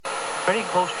Pretty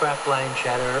close trap line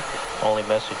chatter. Only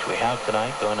message we have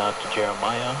tonight going out to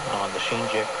Jeremiah on the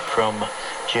Shinjik from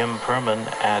Jim Perman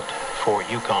at Fort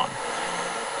Yukon.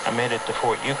 I made it to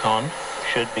Fort Yukon.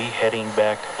 Should be heading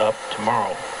back up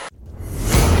tomorrow.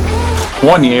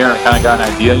 One year, I kind of got an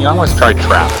idea, I want to try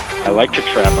trap. I like to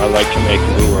trap, I like to make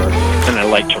lure, and I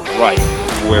like to write.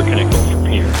 Where can it go from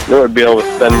here? I would be able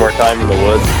to spend more time in the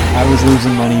woods. I was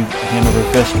losing money hand over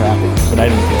fist trapping, but I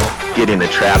didn't care. Getting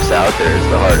the traps out there is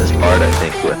the hardest part, I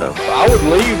think, with them. I would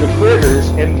leave the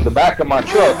critters in the back of my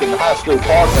truck in the high school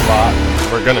parking lot.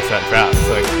 We're gonna set traps,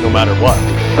 like, no matter what.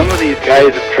 Some of these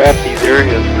guys have trapped these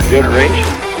areas for generations.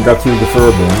 Got through the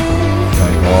Furborn,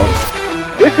 thank God.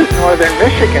 This is northern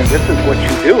Michigan. This is what you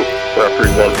do.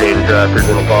 Representing trappers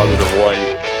in a positive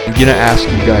light. I'm gonna ask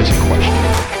you guys a question.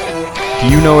 Do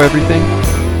you know everything?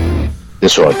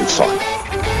 This will be fun.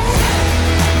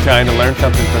 Trying to learn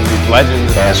something from these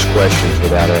legends. Ask questions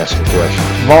without asking questions.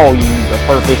 Volumes of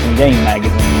Fur Fishing Game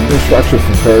magazine. Instruction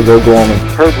from Parago Gorman.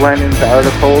 Herb Lennon's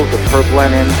articles, the Herb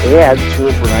Lennon ads.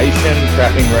 Information,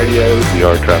 trapping radios. We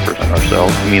are trappers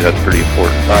ourselves. To me, that's pretty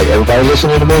important. All right, everybody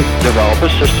listening to me? Develop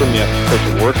a system you have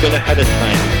to work in ahead of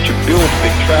time to build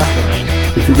big trap line.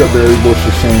 If you got berry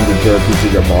bushes, sand, and turkeys,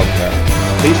 you got bobcat.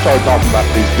 He started talking about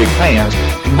these big pans.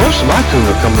 Most of my tuna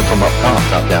are coming from up top,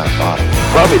 not down at bottom.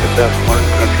 Probably the best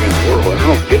market country in the world. I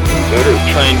don't get any better.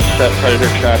 Trying to set predator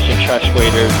traps and trash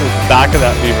waders. The back of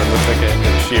that beaver looks like it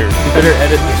was sheared. You better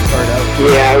edit this part out.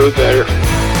 Yeah, we better.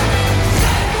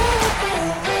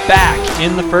 Back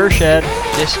in the fur shed,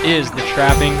 this is the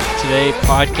Trapping Today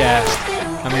podcast.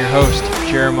 I'm your host,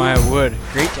 Jeremiah Wood.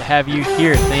 Great to have you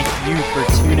here. Thank you for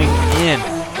tuning in.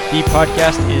 The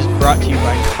podcast is brought to you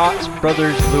by Kaatz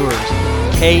Brothers Lures,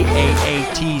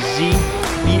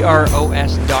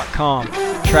 KAATZBROS.com.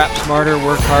 Trap smarter,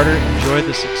 work harder, enjoy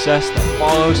the success that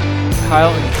follows.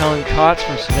 Kyle and Kellen Kaatz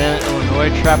from Savannah,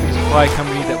 Illinois, trapping supply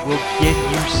company that will get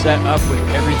you set up with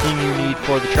everything you need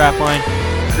for the trap line.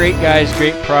 Great guys,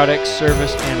 great products,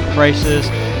 service, and prices.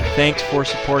 Thanks for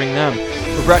supporting them.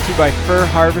 We're brought to you by Fur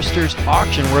Harvesters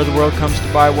Auction, where the world comes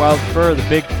to buy wild fur. The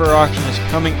big fur auction is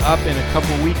coming up in a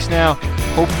couple weeks now.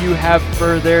 Hope you have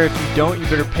fur there. If you don't, you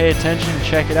better pay attention and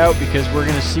check it out, because we're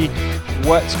going to see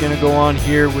what's going to go on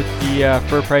here with the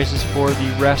fur prices for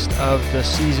the rest of the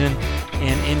season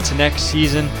and into next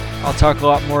season. I'll talk a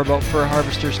lot more about Fur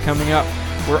Harvesters coming up.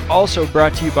 We're also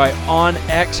brought to you by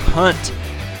OnX Hunt.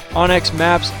 OnX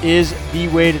Maps is the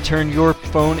way to turn your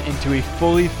phone into a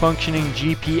fully functioning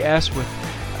GPS with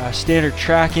standard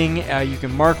tracking. You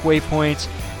can mark waypoints.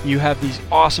 You have these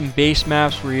awesome base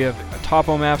maps where you have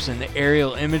topo maps and the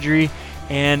aerial imagery,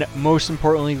 and most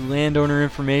importantly, landowner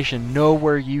information. Know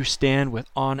where you stand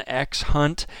with OnX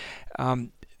Hunt.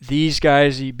 These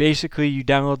guys, you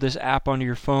download this app onto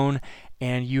your phone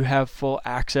and you have full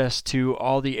access to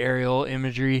all the aerial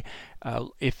imagery.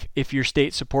 If your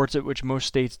state supports it, which most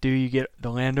states do, you get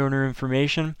the landowner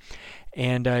information,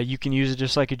 and you can use it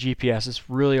just like a GPS. It's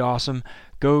really awesome.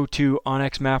 Go to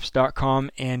onxmaps.com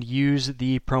and use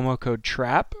the promo code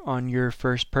TRAP on your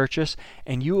first purchase,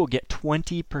 and you will get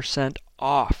 20%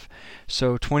 off.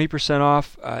 So 20%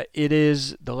 off. It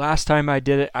is the last time I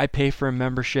did it, I pay for a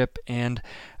membership, and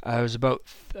it was about,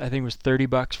 I think it was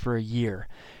 $30 for a year.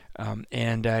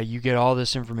 And you get all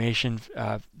this information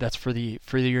that's for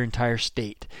your entire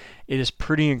state. It is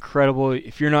pretty incredible.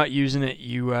 If you're not using it,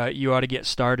 you ought to get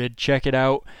started. Check it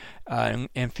out,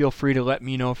 and feel free to let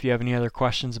me know if you have any other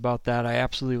questions about that. I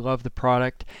absolutely love the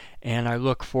product, and I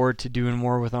look forward to doing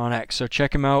more with OnX. So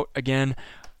check them out again,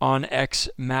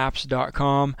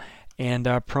 onxmaps.com, and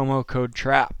promo code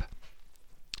TRAP.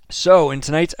 So in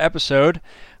tonight's episode,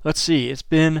 let's see, it's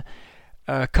been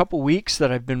a couple weeks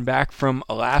that I've been back from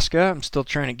Alaska. I'm still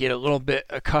trying to get a little bit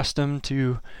reaccustomed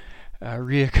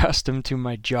to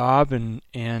my job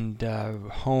and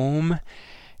home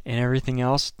and everything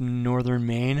else in northern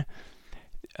Maine.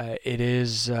 It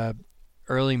is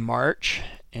early March,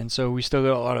 and so we still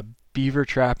got a lot of beaver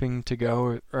trapping to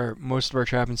go, or most of our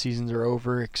trapping seasons are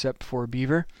over except for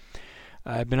beaver.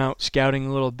 I've been out scouting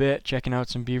a little bit, checking out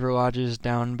some beaver lodges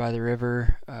down by the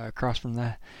river across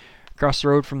the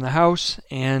road from the house,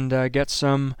 and get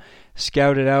some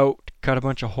scouted out, cut a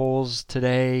bunch of holes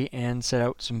today, and set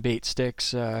out some bait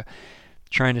sticks,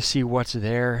 trying to see what's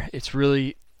there. It's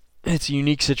a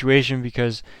unique situation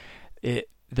because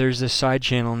there's this side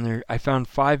channel, and there I found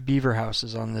 5 beaver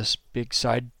houses on this big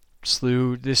side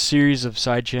slough, this series of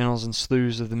side channels and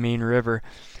sloughs of the main river.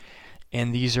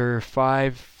 And these are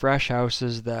 5 fresh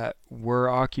houses that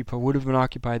would have been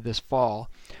occupied this fall.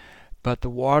 But the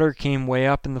water came way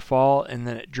up in the fall, and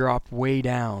then it dropped way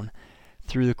down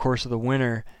through the course of the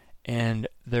winter, and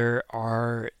there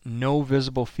are no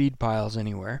visible feed piles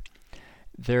anywhere.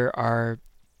 There's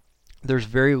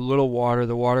very little water.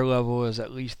 The water level is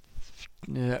at least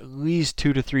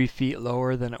 2 to 3 feet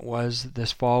lower than it was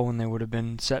this fall when they would have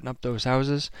been setting up those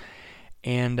houses.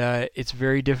 And it's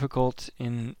very difficult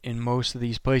in most of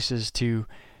these places to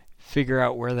figure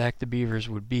out where the heck the beavers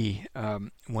would be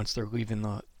once they're leaving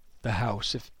the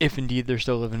house, if indeed they're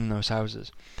still living in those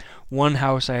houses. One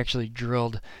house I actually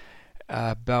drilled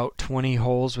about 20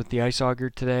 holes with the ice auger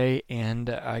today, and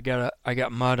I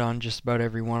got mud on just about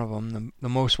every one of them. The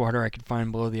most water I could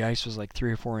find below the ice was like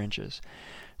 3 or 4 inches.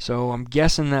 So I'm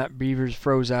guessing that beavers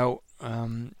froze out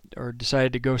or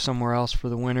decided to go somewhere else for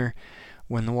the winter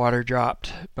when the water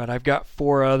dropped. But I've got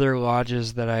 4 other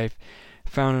lodges that I've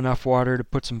found enough water to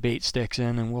put some bait sticks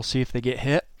in, and we'll see if they get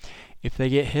hit. If they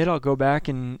get hit, I'll go back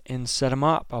and set them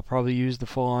up. I'll probably use the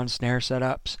full-on snare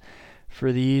setups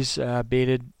for these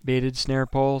baited snare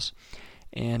poles,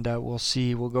 and we'll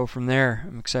see. We'll go from there.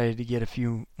 I'm excited to get a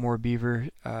few more beaver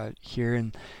here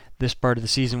in this part of the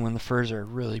season when the furs are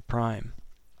really prime.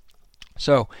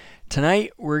 So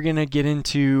tonight we're going to get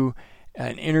into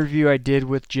an interview I did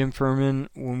with Jim Furman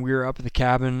when we were up at the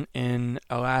cabin in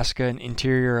Alaska, in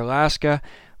interior Alaska.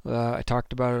 I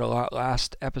talked about it a lot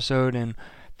last episode, and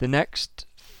the next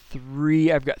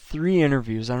 3, I've got 3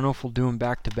 interviews. I don't know if we'll do them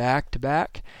back to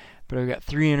back, but I've got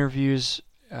 3 interviews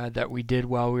that we did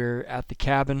while we were at the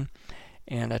cabin,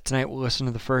 and tonight we'll listen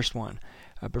to the first one.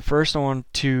 But first I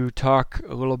want to talk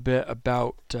a little bit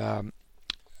about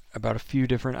a few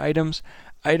different items.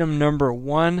 Item number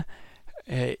 1,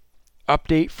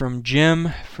 update from Jim.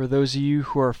 For those of you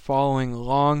who are following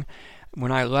along,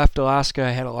 when I left Alaska,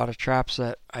 I had a lot of traps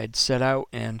that I'd set out,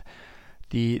 and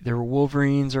there were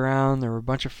wolverines around, there were a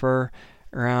bunch of fur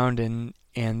around,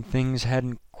 and things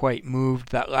hadn't quite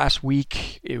moved. That last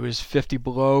week, it was 50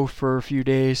 below for a few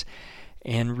days,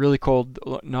 and really cold,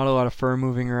 not a lot of fur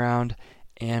moving around.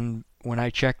 And when I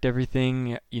checked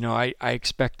everything, I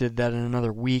expected that in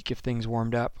another week, if things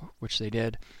warmed up, which they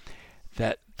did,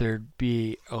 that there'd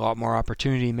be a lot more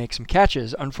opportunity to make some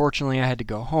catches. Unfortunately, I had to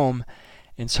go home,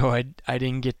 and so I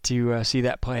didn't get to see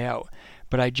that play out.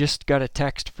 But I just got a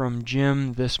text from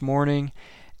Jim this morning,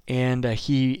 and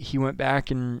he went back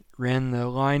and ran the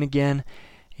line again.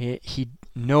 He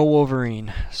no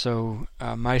wolverine, so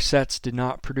my sets did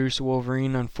not produce a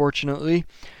wolverine, unfortunately.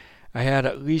 I had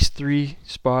at least 3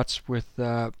 spots with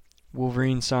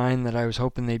wolverine sign that I was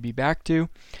hoping they'd be back to.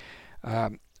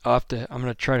 I'm going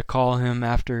to try to call him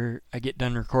after I get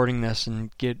done recording this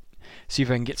and see if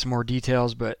I can get some more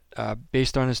details, but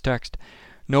based on his text,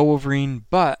 no wolverine,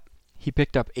 but he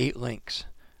picked up 8 lynx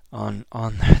on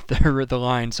the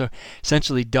line, so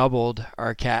essentially doubled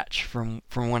our catch from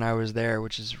when I was there,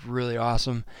 which is really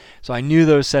awesome. So I knew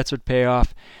those sets would pay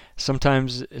off.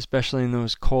 Sometimes, especially in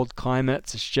those cold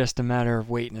climates, it's just a matter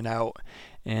of waiting it out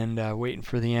and waiting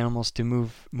for the animals to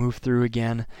move through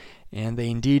again. And they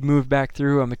indeed moved back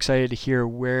through. I'm excited to hear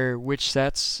which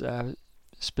sets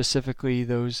specifically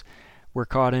those were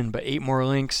caught in. But 8 more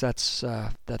lynx, that's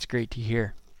great to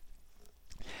hear.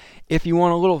 If you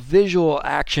want a little visual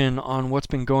action on what's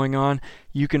been going on,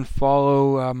 you can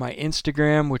follow my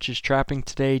Instagram, which is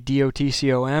TrappingToday,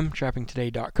 DOTCOM,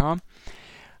 trappingtoday.com.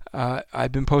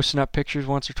 I've been posting up pictures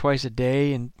once or twice a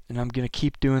day, and I'm going to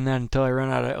keep doing that until I run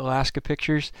out of Alaska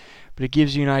pictures. But it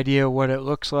gives you an idea of what it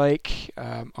looks like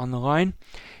on the line.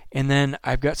 And then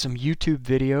I've got some YouTube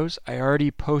videos. I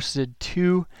already posted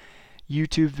 2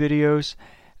 YouTube videos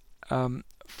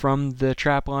from the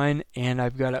trap line, and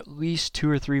I've got at least 2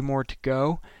 or 3 more to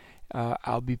go.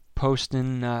 I'll be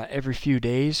posting every few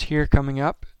days here coming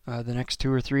up. The next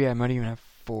 2 or 3, I might even have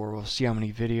 4. We'll see how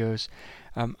many videos.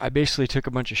 I basically took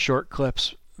a bunch of short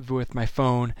clips with my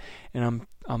phone, and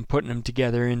I'm putting them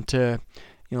together into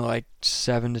like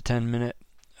 7 to 10 minute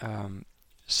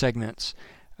segments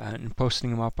and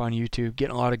posting them up on YouTube.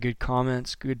 Getting a lot of good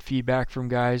comments, good feedback from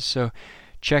guys. So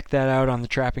check that out on the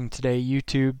Trapping Today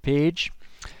YouTube page.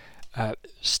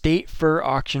 State fur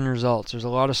auction results. There's a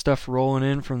lot of stuff rolling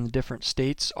in from the different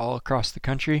states all across the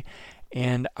country,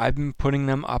 and I've been putting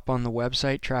them up on the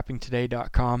website,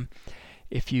 trappingtoday.com.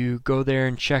 If you go there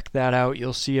and check that out,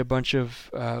 you'll see a bunch of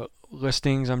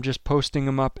listings. I'm just posting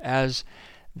them up as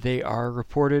they are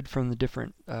reported from the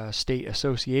different state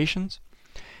associations.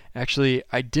 Actually,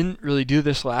 I didn't really do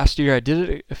this last year. I did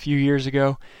it a few years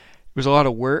ago. It was a lot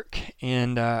of work,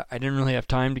 and I didn't really have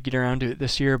time to get around to it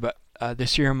this year, but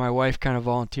this year my wife kind of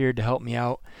volunteered to help me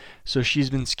out. So she's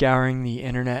been scouring the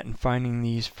internet and finding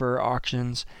these fur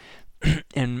auctions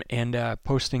and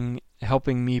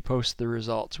helping me post the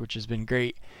results, which has been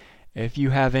great. If you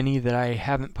have any that I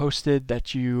haven't posted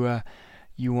that you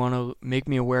you want to make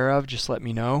me aware of, just let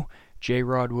me know.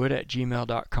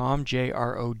 jrodwood@gmail.com,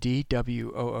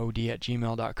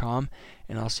 jrodwood@gmail.com,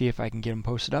 and I'll see if I can get them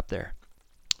posted up there.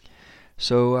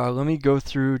 So let me go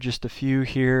through just a few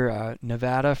here.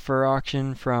 Nevada fur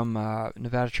auction from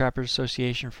Nevada Trappers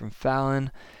Association from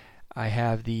Fallon. I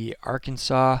have the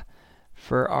Arkansas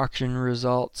fur auction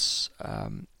results,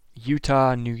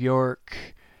 Utah, New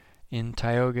York, in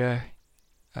Tioga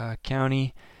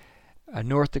County,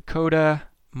 North Dakota,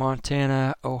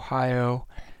 Montana, Ohio.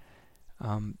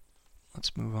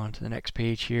 Let's move on to the next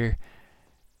page here.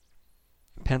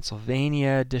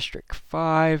 Pennsylvania, District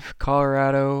 5,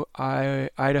 Colorado,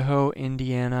 Idaho,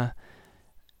 Indiana,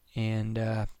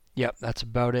 and yep, that's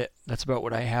about it. That's about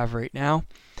what I have right now.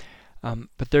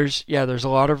 But there's a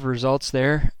lot of results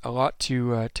there, a lot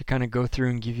to kind of go through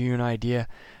and give you an idea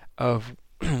of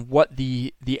what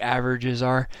the averages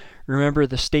are. Remember,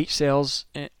 the state sales,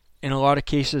 in a lot of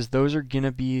cases, those are going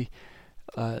to be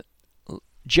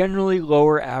generally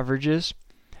lower averages.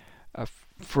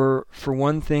 For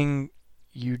one thing,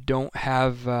 you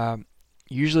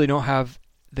usually don't have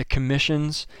the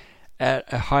commissions at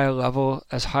a high level,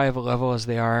 as high of a level as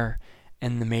they are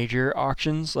in the major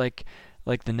auctions, like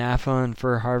the NAFA and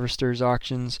Fur Harvesters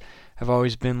auctions have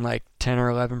always been like 10 or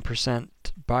 11%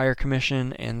 buyer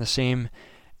commission, and the same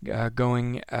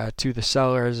going to the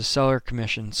seller as a seller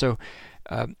commission. So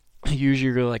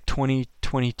usually you're like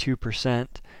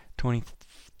 22%,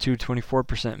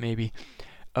 24% maybe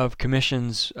of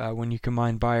commissions when you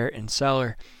combine buyer and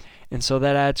seller, and so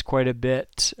that adds quite a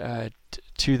bit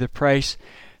to the price.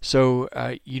 So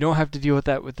you don't have to deal with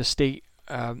that with the state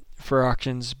fur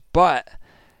auctions, but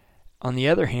on the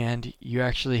other hand, you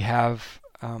actually have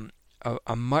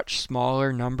a much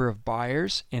smaller number of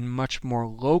buyers and much more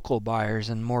local buyers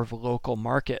and more of local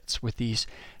markets with these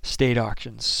state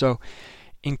auctions. So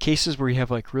in cases where you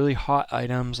have like really hot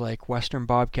items like western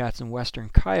bobcats and western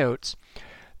coyotes,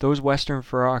 those western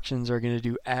fur auctions are going to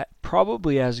do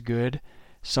probably as good,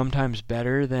 sometimes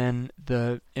better than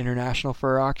the international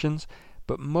fur auctions,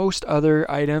 but most other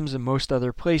items and most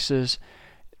other places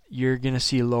you're going to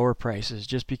see lower prices,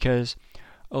 just because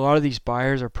a lot of these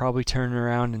buyers are probably turning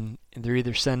around and they're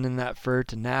either sending that fur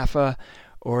to NAFA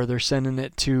or they're sending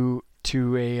it to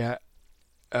a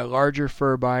larger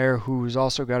fur buyer who's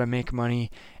also got to make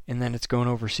money, and then it's going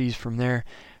overseas from there.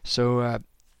 So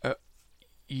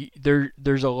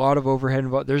there's a lot of overhead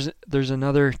involved. There's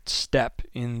another step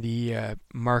in the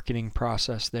marketing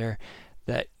process there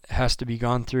that has to be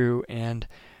gone through, and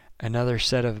another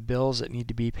set of bills that need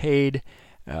to be paid.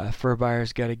 Fur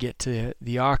buyers got to get to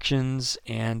the auctions,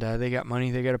 and they got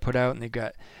money they got to put out, and they've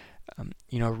got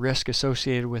risk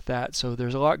associated with that. So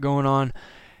there's a lot going on.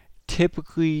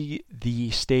 Typically,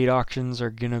 the state auctions are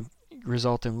going to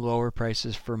result in lower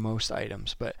prices for most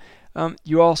items, but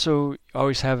you also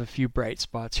always have a few bright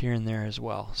spots here and there as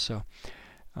well. So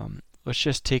let's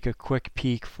just take a quick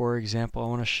peek. For example, I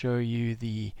want to show you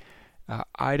the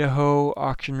Idaho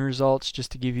auction results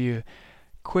just to give you a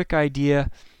quick idea.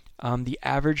 The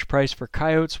average price for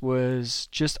coyotes was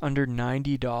just under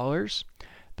 $90.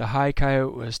 The high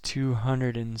coyote was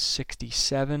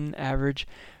 $267 average,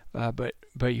 but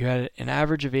you had an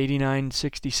average of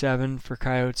 $89.67 for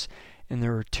coyotes, and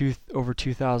there were over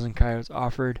 2,000 coyotes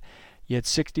offered. You had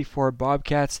 64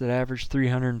 bobcats that averaged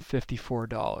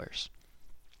 $354.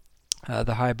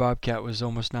 The high bobcat was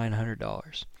almost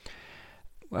 $900.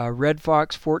 Red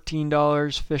fox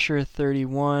 $14, Fisher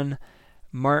 $31,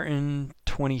 marten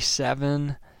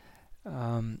 $27,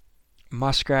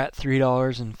 muskrat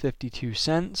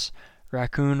 $3.52,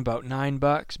 raccoon about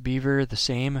 $9, beaver the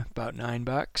same, about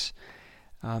 $9.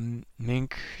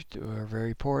 Mink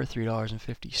very poor,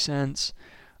 $3.50.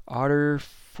 Otter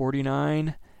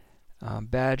 $49,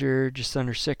 badger just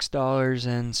under $6,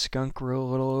 and skunk were a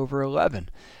little over $11.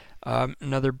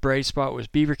 Another bright spot was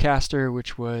beavercaster,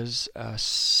 which was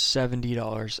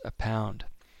 $70 a pound.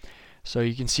 So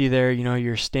you can see there,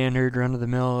 your standard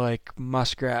run-of-the-mill like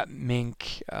muskrat,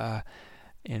 mink, and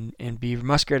beaver.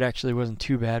 Muskrat actually wasn't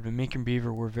too bad, but mink and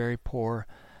beaver were very poor.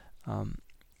 And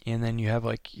then you have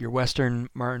like your western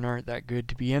marten aren't that good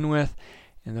to begin with,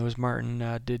 and those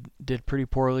marten did pretty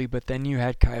poorly. But then you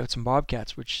had coyotes and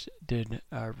bobcats, which did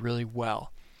really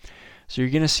well. So you're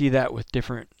going to see that with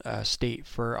different state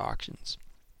fur auctions.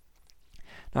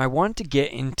 Now I want to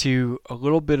get into a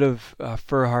little bit of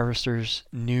Fur Harvesters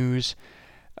news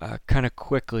kind of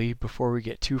quickly before we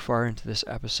get too far into this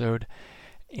episode,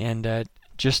 and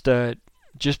just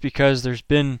because there's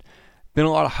been a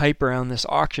lot of hype around this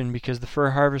auction, because the Fur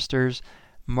Harvesters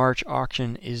March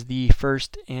auction is the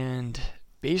first and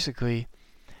basically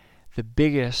the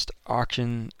biggest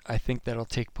auction I think that'll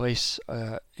take place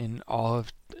in all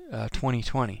of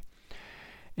 2020.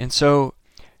 And so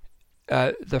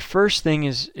the first thing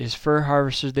is fur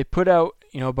harvesters. They put out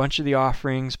a bunch of the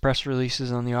offerings, press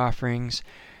releases on the offerings.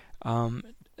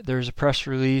 There's a press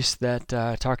release that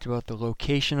talked about the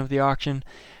location of the auction.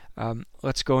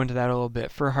 Let's go into that a little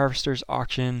bit. Fur Harvesters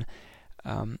Auction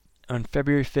on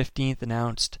February 15th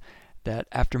announced that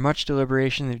after much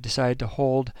deliberation, they've decided to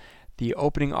hold the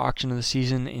opening auction of the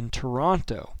season in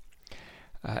Toronto.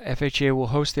 FHA will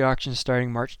host the auction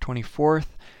starting March 24th,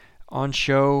 on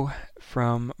show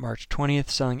from March 20th,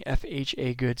 selling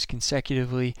FHA goods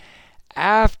consecutively,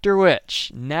 after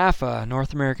which NAFA,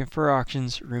 North American Fur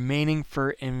Auctions, remaining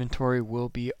fur inventory will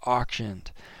be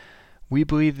auctioned. We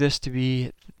believe this to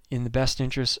be in the best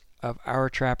interest of our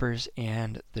trappers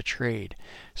and the trade.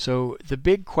 So the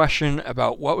big question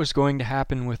about what was going to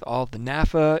happen with all the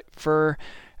NAFA fur,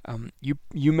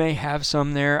 you may have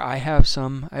some there. I have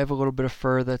some. I have a little bit of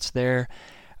fur that's there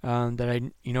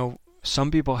that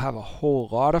some people have a whole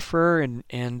lot of fur,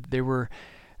 and they were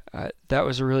that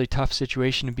was a really tough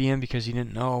situation to be in because you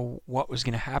didn't know what was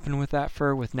going to happen with that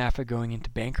fur with NAFA going into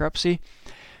bankruptcy.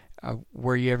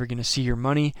 Were you ever going to see your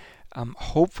money?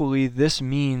 Hopefully this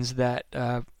means that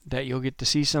that you'll get to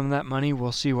see some of that money.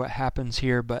 We'll see what happens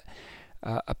here, but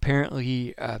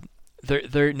apparently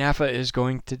their NAFA is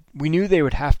going to... We knew they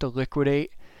would have to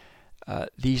liquidate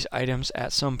these items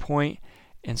at some point,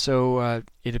 and so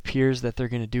it appears that they're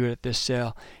going to do it at this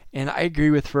sale. And I agree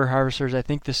with Fur Harvesters. I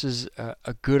think this is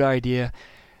a good idea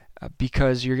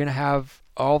because you're going to have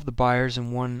all of the buyers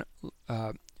in one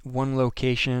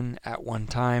location at one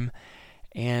time.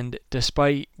 And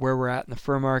despite where we're at in the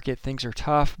fur market, things are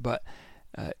tough, but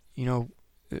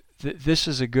this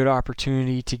is a good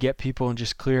opportunity to get people and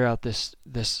just clear out this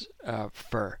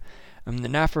fur. The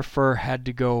NAFA fur had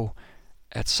to go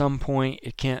at some point.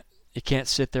 It can't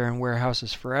sit there in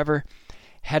warehouses forever.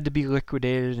 Had to be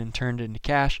liquidated and turned into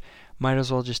cash. Might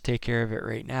as well just take care of it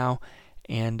right now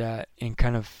and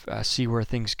kind of see where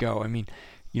things go. I mean,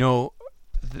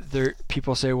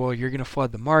 people say, well, you're going to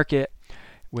flood the market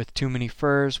with too many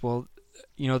furs. Well,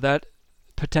 that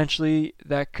potentially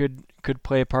that could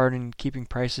play a part in keeping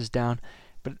prices down.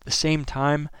 But at the same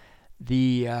time,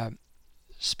 the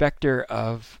specter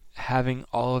of having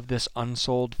all of this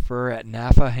unsold fur at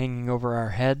NAFA hanging over our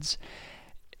heads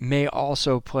may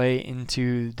also play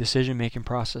into decision-making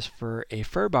process for a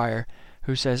fur buyer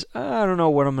who says, I don't know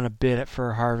what I'm going to bid at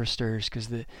Fur Harvesters because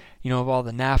of all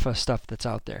the NAFA stuff that's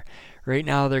out there. Right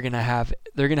now they're going to have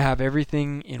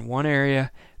everything in one area.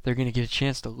 They're going to get a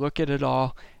chance to look at it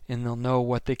all, and they'll know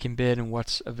what they can bid and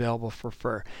what's available for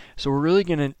fur. So we're really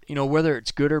going to, whether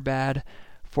it's good or bad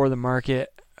for the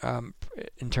market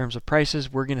in terms of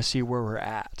prices, we're going to see where we're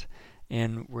at.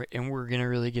 And we're going to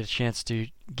really get a chance to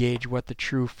gauge what the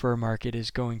true fur market is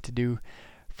going to do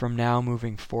from now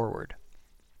moving forward.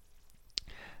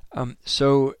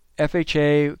 So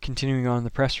FHA, continuing on the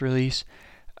press release,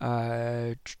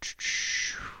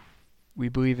 we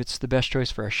believe it's the best choice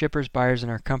for our shippers, buyers,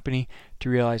 and our company to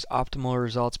realize optimal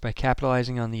results by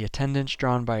capitalizing on the attendance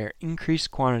drawn by our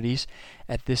increased quantities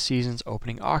at this season's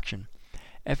opening auction.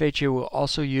 FHA will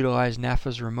also utilize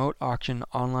NAFA's remote auction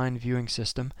online viewing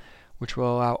system, which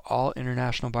will allow all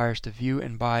international buyers to view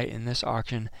and buy in this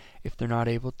auction if they're not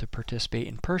able to participate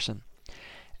in person.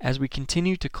 As we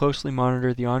continue to closely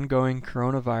monitor the ongoing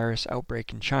coronavirus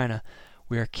outbreak in China,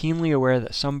 we are keenly aware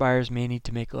that some buyers may need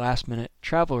to make last-minute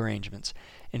travel arrangements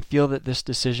and feel that this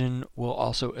decision will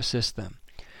also assist them.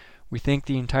 We thank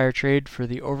the entire trade for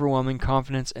the overwhelming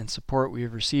confidence and support we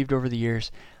have received over the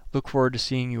years. Look forward to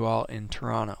seeing you all in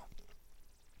Toronto.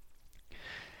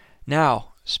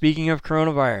 Now, speaking of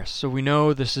coronavirus, so we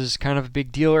know this is kind of a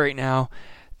big deal right now.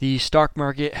 The stock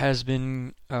market has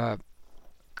been, I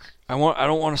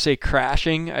don't want to say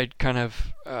crashing. I'd kind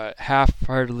of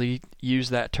half-heartedly use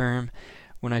that term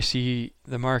when I see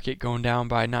the market going down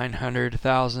by 900,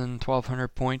 1,000, 1,200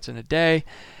 points in a day.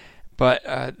 But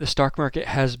the stock market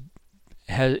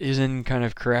is in kind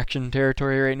of correction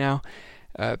territory right now.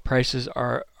 Prices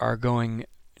are going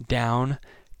down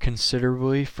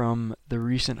considerably from the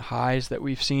recent highs that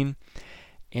we've seen,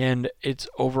 and it's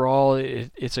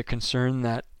a concern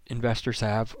that investors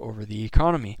have over the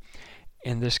economy,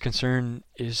 and this concern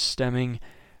is stemming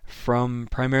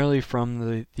primarily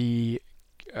from the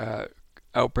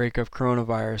outbreak of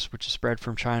coronavirus, which is spread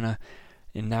from China,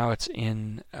 and now it's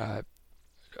in I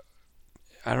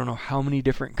don't know how many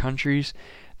different countries.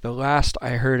 The last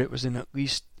I heard, it was in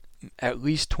at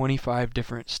least 25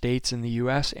 different states in the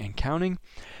U.S. and counting.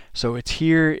 So it's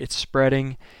here, it's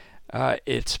spreading.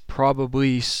 It's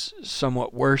probably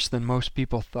somewhat worse than most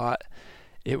people thought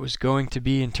it was going to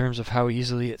be in terms of how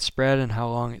easily it spread and how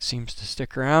long it seems to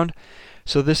stick around.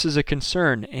 So this is a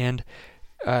concern, and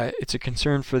it's a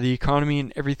concern for the economy,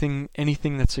 and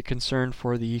anything that's a concern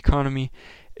for the economy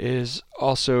is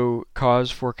also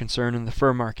cause for concern in the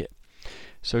fur market.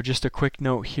 So just a quick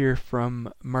note here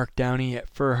from Mark Downey at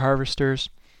Fur Harvesters.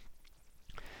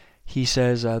 He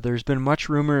says, there's been much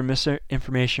rumor and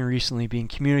misinformation recently being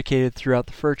communicated throughout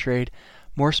the fur trade,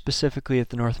 more specifically at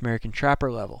the North American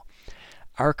trapper level.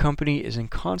 Our company is in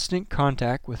constant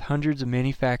contact with hundreds of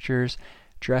manufacturers,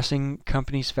 dressing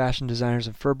companies, fashion designers,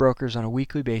 and fur brokers on a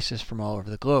weekly basis from all over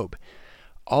the globe.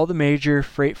 All the major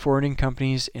freight forwarding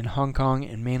companies in Hong Kong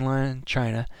and mainland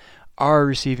China are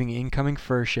receiving incoming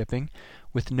fur shipping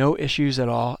with no issues at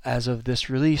all as of this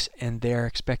release, and they are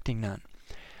expecting none.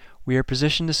 We are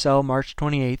positioned to sell March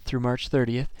 28th through March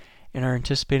 30th and are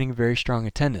anticipating a very strong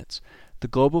attendance. The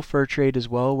global fur trade is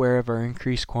well aware of our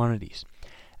increased quantities.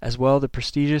 As well, the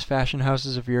prestigious fashion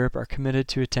houses of Europe are committed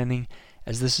to attending,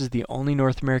 as this is the only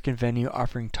North American venue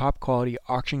offering top-quality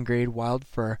auction-grade wild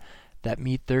fur that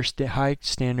meet their high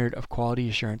standard of quality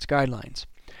assurance guidelines.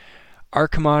 Our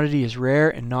commodity is rare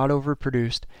and not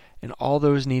overproduced, and all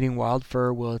those needing wild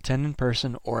fur will attend in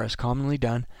person or, as commonly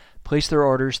done, place their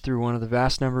orders through one of the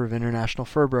vast number of international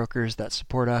fur brokers that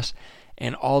support us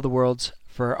and all the world's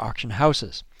fur auction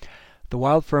houses. The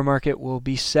wild fur market will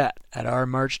be set at our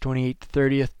March 28th to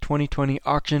 30th, 2020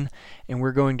 auction, and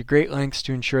we're going to great lengths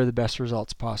to ensure the best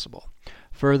results possible.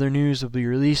 Further news will be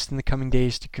released in the coming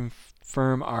days to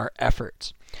confirm our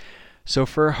efforts. So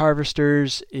Fur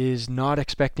Harvesters is not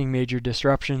expecting major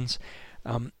disruptions.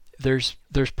 There's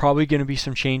probably going to be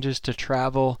some changes to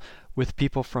travel with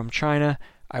people from China,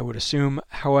 I would assume.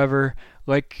 However,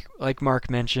 like Mark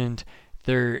mentioned,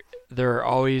 there are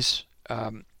always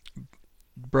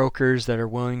brokers that are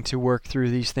willing to work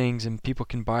through these things, and people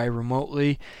can buy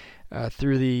remotely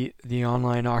through the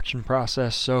online auction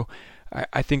process. So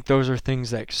I think those are things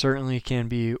that certainly can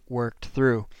be worked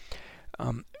through.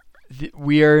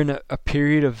 We are in a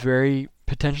period of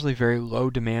potentially very low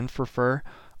demand for fur.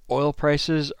 Oil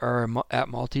prices are at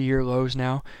multi-year lows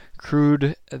now.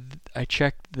 Crude, I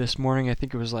checked this morning, I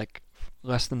think it was like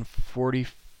less than 40, it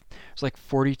was like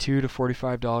 $42 to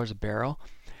 $45 a barrel,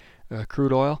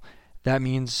 crude oil. That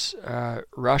means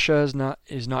Russia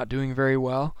is not doing very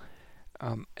well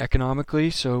economically,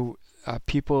 so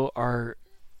people are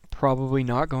probably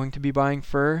not going to be buying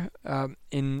fur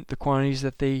in the quantities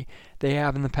that they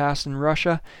have in the past in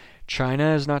Russia.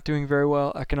 China is not doing very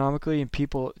well economically, and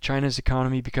China's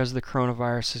economy, because of the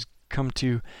coronavirus, has come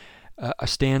to a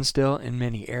standstill in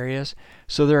many areas.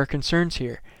 So there are concerns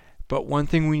here. But one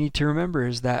thing we need to remember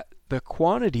is that the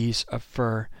quantities of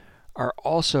fur are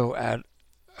also at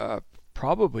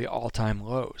probably all-time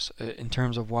lows in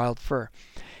terms of wild fur.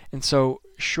 And so,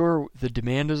 sure, the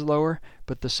demand is lower,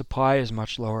 but the supply is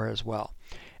much lower as well.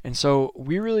 And so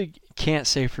we really can't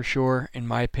say for sure, in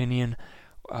my opinion,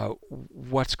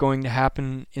 what's going to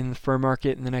happen in the fur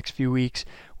market in the next few weeks.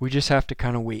 We just have to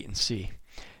kind of wait and see.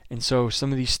 And so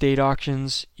some of these state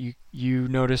auctions, you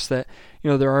notice that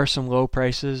there are some low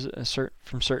prices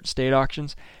from certain state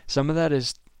auctions. Some of that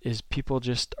is people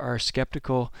just are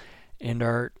skeptical and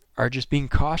are just being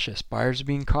cautious. Buyers are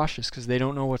being cautious because they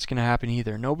don't know what's going to happen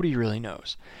either. Nobody really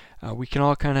knows. We can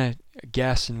all kind of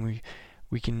guess, and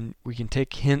we can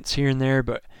take hints here and there,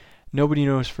 but nobody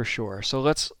knows for sure. So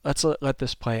let's let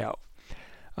this play out.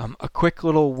 A quick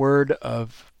little word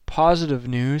of positive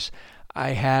news.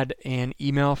 I had an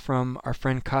email from our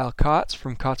friend Kyle Kotz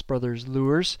from Kotz Brothers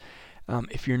Lures.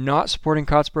 If you're not supporting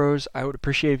Kotz Bros, I would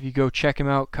appreciate if you go check him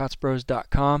out,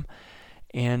 kotzbros.com,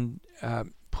 and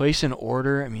place an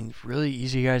order. I mean, really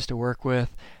easy guys to work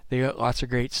with. They got lots of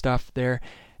great stuff there.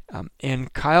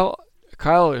 And Kyle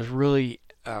is really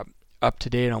up to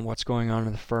date on what's going on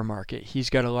in the fur market. He's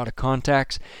got a lot of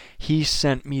contacts. He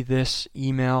sent me this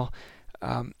email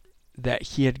that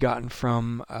he had gotten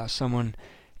from someone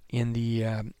in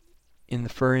the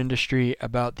fur industry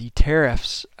about the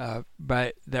tariffs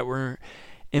that were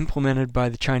implemented by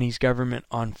the Chinese government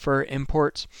on fur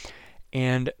imports,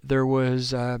 and there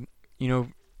was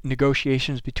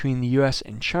negotiations between the U.S.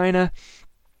 and China.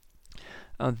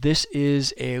 This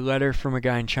is a letter from a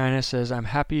guy in China. Says, "I'm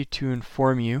happy to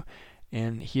inform you,"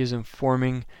 and he is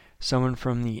informing someone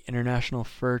from the International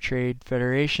Fur Trade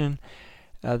Federation.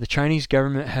 The Chinese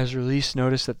government has released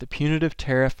notice that the punitive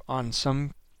tariff on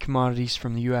some commodities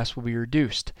from the U.S. will be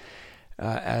reduced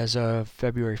as of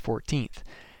February 14th.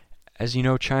 As you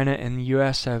know, China and the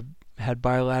U.S. had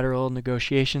bilateral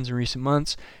negotiations in recent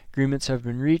months. Agreements have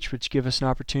been reached which give us an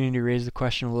opportunity to raise the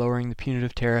question of lowering the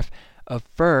punitive tariff of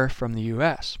fur from the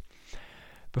U.S.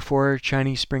 Before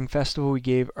Chinese Spring Festival, we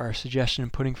gave our suggestion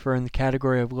of putting fur in the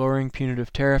category of lowering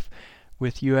punitive tariff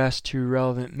with U.S. to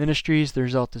relevant ministries. The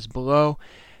result is below.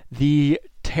 The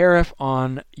tariff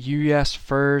on U.S.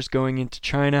 furs going into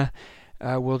China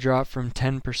will drop from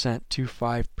 10% to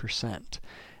 5%.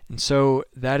 And so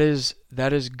that is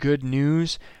good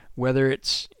news, whether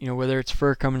it's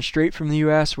fur coming straight from the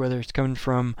U.S., whether it's coming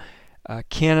from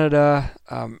Canada,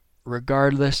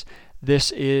 regardless,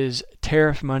 this is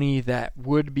tariff money that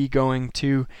would be going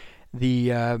to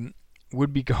the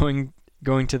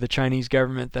Chinese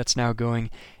government that's now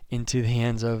going into the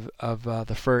hands of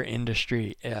the fur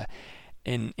industry.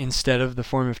 And instead of the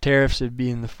form of tariffs, it'd be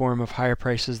in the form of higher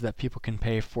prices that people can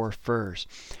pay for furs.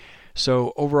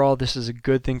 So overall, this is a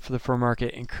good thing for the fur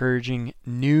market, encouraging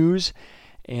news,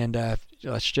 and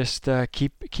let's just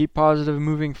keep positive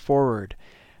moving forward.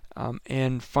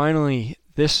 And finally,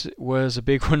 this was a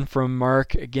big one from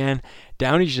Mark. Again,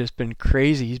 Downey's just been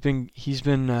crazy. He's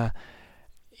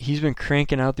been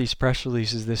cranking out these press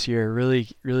releases this year,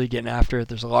 really getting after it.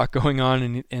 There's a lot going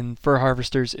on, and Fur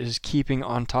Harvesters is keeping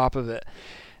on top of it.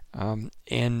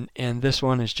 And this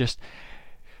one is just,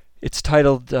 it's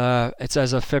titled, it's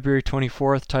as of February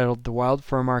 24th, titled "The Wild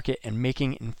Fur Market and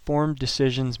Making Informed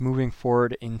Decisions Moving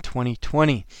Forward in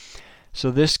 2020." So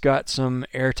this got some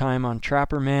airtime on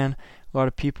Trapper Man. A lot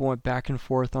of people went back and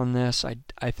forth on this.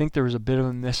 I think there was a bit of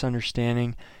a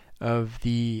misunderstanding of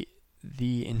the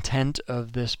intent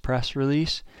of this press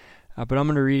release, but I'm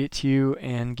going to read it to you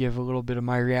and give a little bit of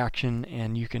my reaction,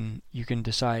 and you can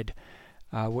decide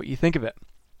what you think of it.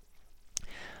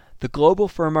 The global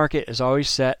fur market is always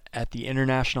set at the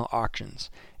international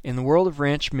auctions. In the world of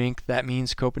ranch mink, that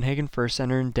means Copenhagen Fur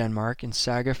Center in Denmark and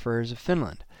Saga Furs of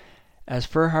Finland. As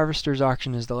Fur Harvesters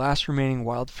Auction is the last remaining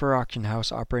wild fur auction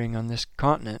house operating on this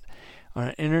continent, on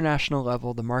an international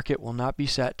level, the market will not be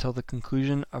set till the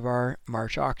conclusion of our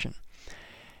March auction.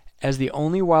 As the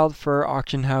only wild fur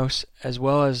auction house, as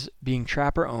well as being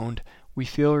trapper owned, we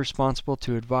feel responsible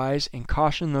to advise and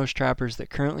caution those trappers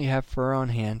that currently have fur on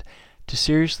hand to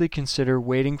seriously consider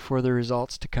waiting for the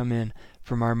results to come in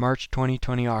from our March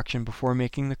 2020 auction before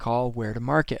making the call where to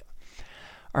market.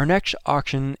 Our next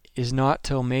auction is not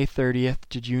till May 30th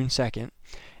to June 2nd,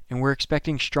 and we're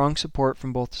expecting strong support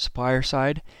from both the supplier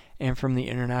side and from the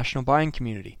international buying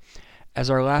community. As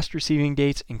our last receiving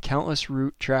dates and countless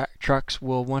route trucks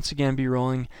will once again be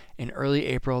rolling in early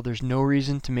April, there's no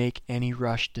reason to make any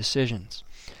rushed decisions.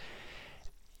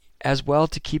 As well,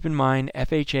 to keep in mind,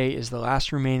 FHA is the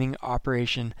last remaining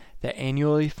operation that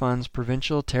annually funds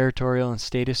provincial, territorial, and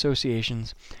state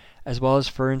associations, as well as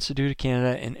Fur Institute of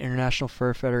Canada and International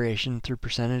Fur Federation through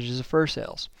percentages of fur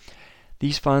sales.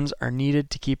 These funds are needed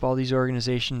to keep all these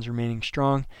organizations remaining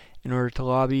strong in order to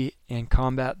lobby and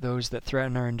combat those that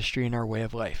threaten our industry and our way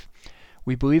of life.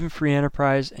 We believe in free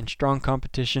enterprise and strong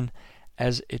competition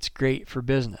as it's great for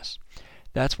business.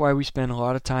 That's why we spend a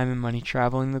lot of time and money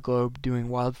traveling the globe doing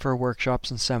wild fur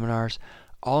workshops and seminars,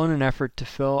 all in an effort to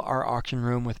fill our auction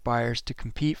room with buyers to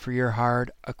compete for your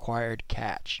hard-acquired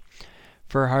catch.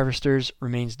 Fur Harvesters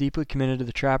remains deeply committed to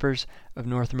the trappers of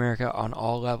North America on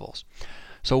all levels.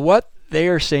 So what they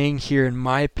are saying here, in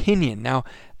my opinion, now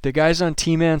the guys on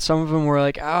T-Man, some of them were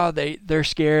like, they're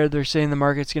scared, they're saying the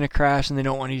market's going to crash and they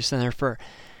don't want you to send their fur.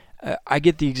 I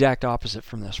get the exact opposite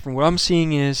from this. From what I'm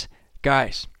seeing is,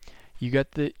 guys, you got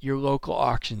your local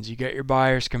auctions, you got your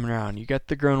buyers coming around, you got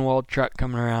the Grunwald truck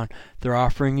coming around, they're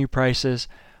offering you prices.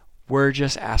 We're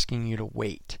just asking you to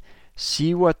wait.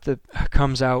 See what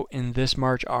comes out in this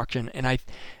March auction, and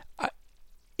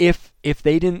if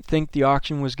they didn't think the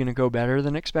auction was going to go better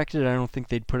than expected, I don't think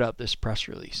they'd put out this press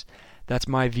release. That's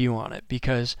my view on it,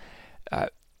 because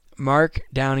Mark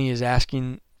Downey is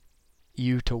asking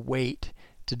you to wait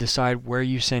to decide where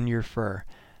you send your fur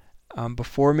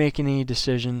before making any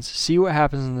decisions. See what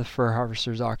happens in the Fur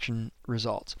Harvesters auction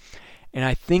results, and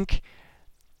I think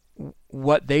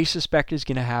what they suspect is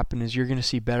going to happen is you're going to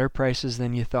see better prices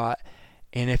than you thought.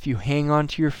 And if you hang on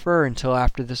to your fur until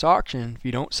after this auction, if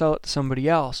you don't sell it to somebody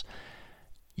else,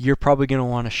 you're probably going to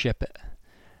want to ship it.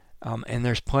 And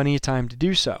there's plenty of time to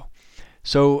do so.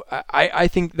 So I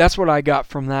think that's what I got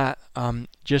from that.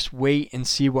 Just wait and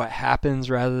see what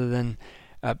happens rather than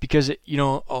because a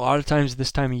lot of times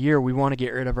this time of year we want to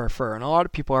get rid of our fur, and a lot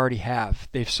of people already have.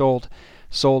 They've sold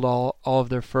all of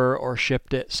their fur or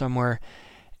shipped it somewhere.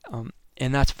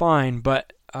 And that's fine,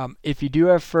 but if you do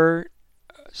have fur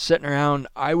sitting around,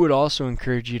 I would also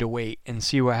encourage you to wait and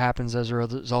see what happens as a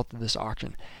result of this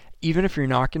auction. Even if you're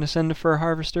not going to send to Fur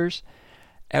Harvesters,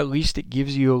 at least it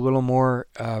gives you a little more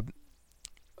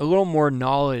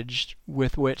knowledge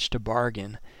with which to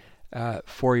bargain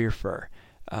for your fur.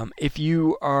 If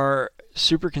you are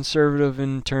super conservative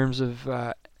in terms of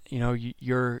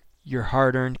your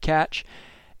hard-earned catch,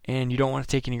 and you don't want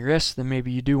to take any risks, then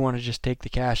maybe you do want to just take the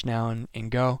cash now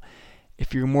and go.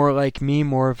 If you're more like me,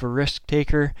 more of a risk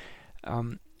taker,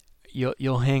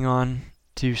 you'll hang on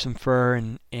to some fur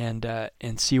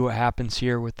and see what happens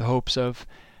here with the hopes of,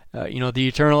 the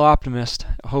eternal optimist,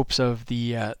 hopes of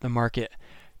the market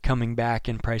coming back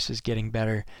and prices getting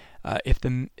better. If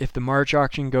the March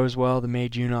auction goes well, the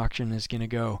May-June auction is going to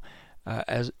go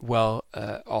as well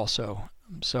also.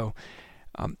 So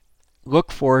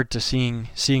look forward to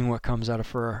seeing what comes out of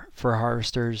fur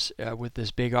harvesters with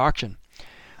this big auction.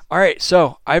 All right,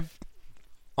 so I've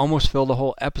almost filled a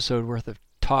whole episode worth of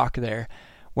talk there.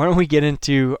 Why don't we get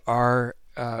into our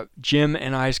Jim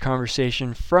and I's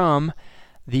conversation from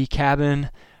the cabin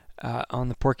on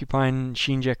the Porcupine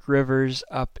Shinjek Rivers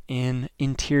up in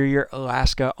interior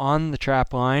Alaska on the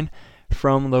trap line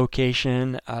from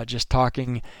location, just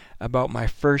talking about my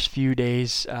first few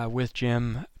days with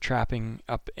Jim trapping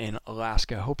up in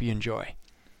Alaska. Hope you enjoy.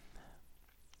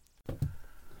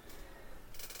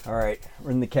 All right,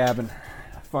 we're in the cabin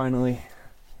finally.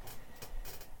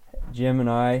 Jim and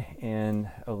I, and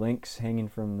a lynx hanging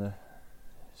from the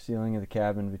ceiling of the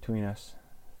cabin between us,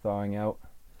 thawing out.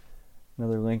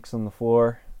 Another lynx on the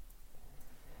floor.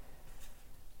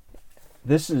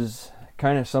 This is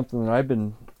kind of something that I've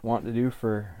been wanting to do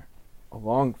for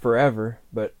forever,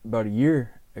 but about a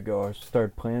year ago I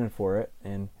started planning for it,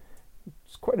 and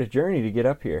it's quite a journey to get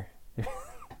up here.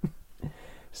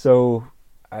 So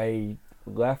I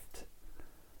left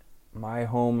my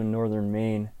home in northern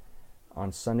Maine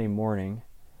on Sunday morning,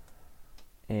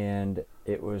 and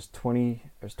it was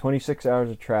 26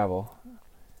 hours of travel.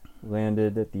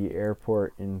 Landed at the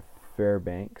airport in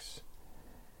Fairbanks.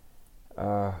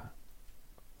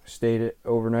 Stayed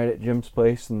overnight at Jim's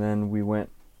place, and then we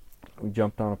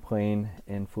jumped on a plane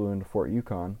and flew into Fort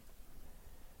Yukon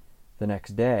the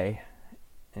next day,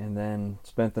 and then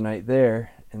spent the night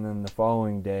there, and then the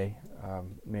following day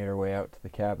made our way out to the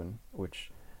cabin, which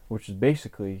is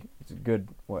basically, it's a good,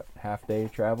 half day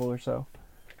travel or so?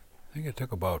 I think it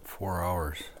took about 4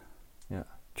 hours. Yeah.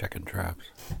 Checking traps.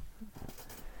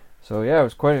 So yeah, it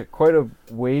was quite a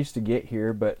ways to get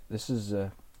here, but this is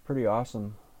a pretty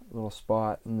awesome little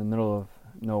spot in the middle of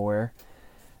nowhere.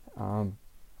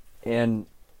 And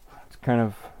it's kind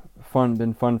of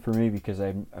been fun for me because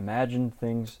I imagined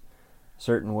things a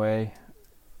certain way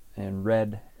and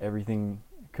read everything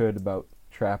I could about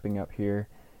trapping up here.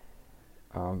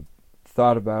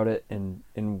 Thought about it, and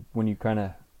when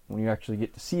you actually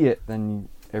get to see it, then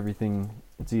everything,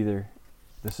 it's either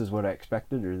this is what I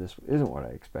expected or this isn't what I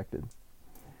expected.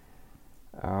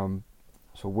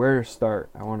 So where to start?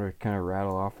 I want to kind of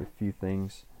rattle off a few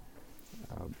things.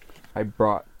 I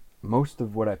brought, most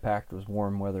of what I packed was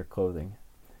warm weather clothing,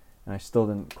 and I still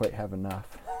didn't quite have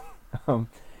enough.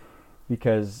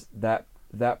 Because that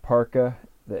parka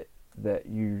that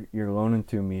you're loaning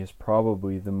to me is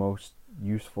probably the most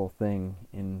useful thing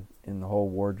in the whole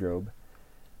wardrobe.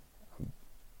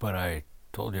 But I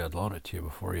told you I'd loan it to you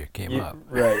before you came up.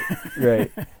 Right.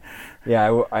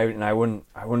 Yeah, I wouldn't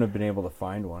have been able to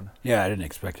find one. Yeah, I didn't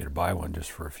expect you to buy one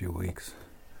just for a few weeks.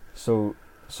 So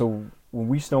when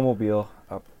we snowmobile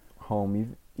up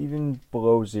home, even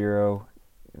below zero,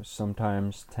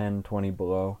 sometimes 10, 20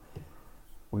 below,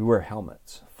 we wear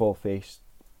helmets, full face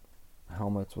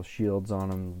helmets with shields on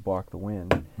them to block the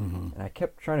wind. Mm-hmm. And I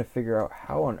kept trying to figure out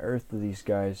how on earth do these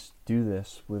guys do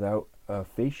this without a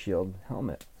face shield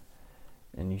helmet.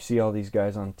 And you see all these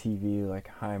guys on TV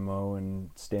like Heimo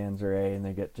and Stan Zere, and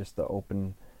they get just the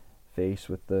open face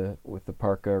with the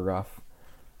parka ruff,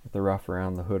 with the ruff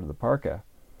around the hood of the parka.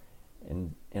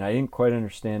 And I didn't quite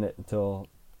understand it until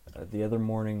the other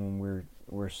morning when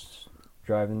we're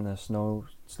driving the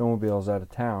snowmobiles out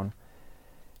of town,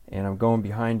 and I'm going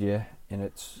behind you, and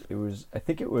I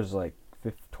think it was like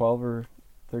 12 or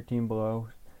 13 below.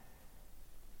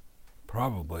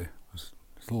 Probably. It's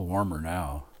a little warmer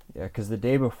now. Yeah, because the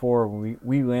day before when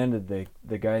we landed,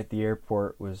 the guy at the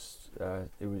airport he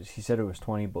said it was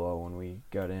 20 below when we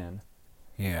got in.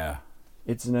 Yeah.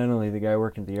 Incidentally, the guy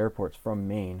working at the airport's from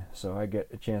Maine, so I get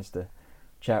a chance to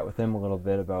chat with him a little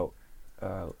bit about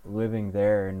living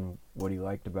there and what he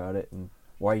liked about it and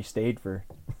why he stayed for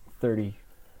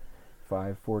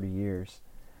 35, 40 years.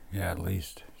 Yeah, at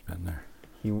least he's been there.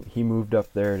 He moved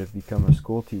up there to become a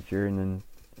school teacher, and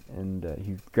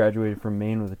he graduated from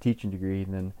Maine with a teaching degree,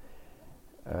 and then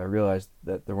realized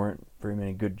that there weren't very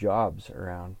many good jobs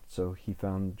around. So he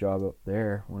found a job up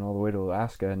there, went all the way to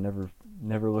Alaska, and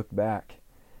never looked back.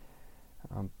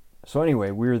 So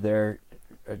anyway, we were there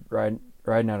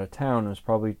riding out of town. It was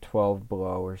probably 12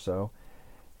 below or so,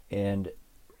 and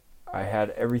I had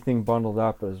everything bundled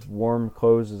up, as warm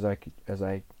clothes as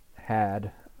I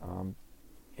had,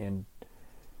 and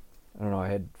I don't know, I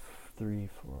had 3,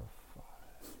 4,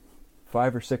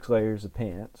 5 or 6 layers of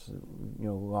pants,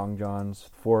 long johns,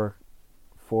 four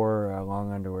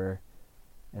long underwear,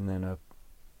 and then a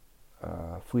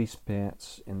fleece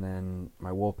pants, and then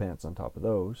my wool pants on top of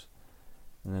those,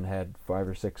 and then had 5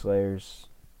 or 6 layers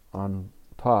on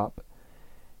top,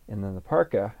 and then the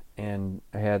parka, and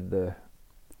I had the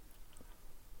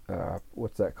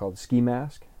what's that called? Ski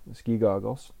mask, the ski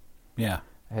goggles. Yeah.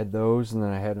 I had those, and then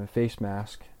I had a face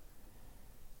mask,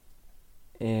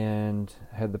 and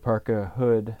I had the parka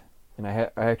hood, and I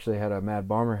actually had a Mad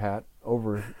Bomber hat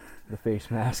over the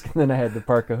face mask, and then I had the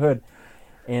parka hood,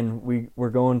 and we were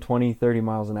going 20, 30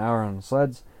 miles an hour on the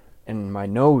sleds, and my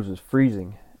nose was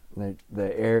freezing.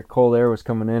 The cold air was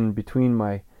coming in between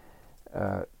my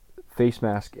face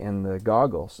mask and the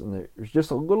goggles, and there was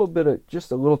just a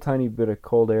little tiny bit of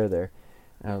cold air there,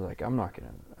 and I was like, I'm not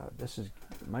gonna.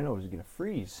 My nose is gonna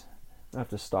freeze. I have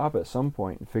to stop at some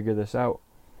point and figure this out.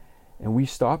 And we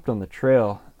stopped on the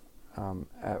trail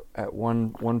at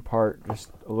one part,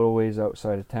 just a little ways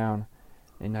outside of town,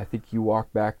 and I think you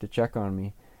walked back to check on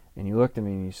me, and you looked at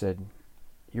me and you said,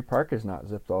 "Your parka's not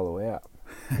zipped all the way up."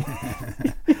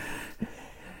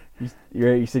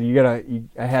 You said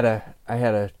I had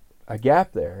a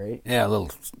gap there, right? Yeah, a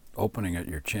little opening at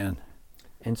your chin.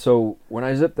 And so when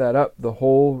I zipped that up, the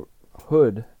whole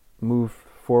hood moved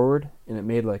forward, and it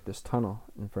made like this tunnel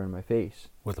in front of my face.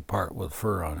 With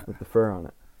fur on it. With the fur on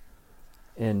it.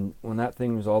 And when that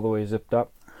thing was all the way zipped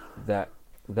up, that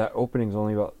opening's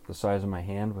only about the size of my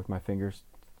hand with my fingers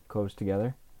closed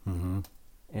together. Mm-hmm.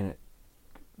 And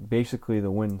basically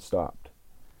the wind stopped.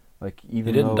 Like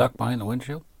even You didn't duck behind the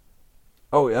windshield?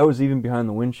 Oh, that was even behind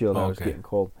the windshield. I was getting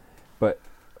cold. But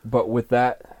with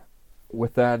that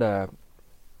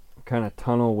kind of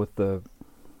tunnel with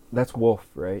that's wolf,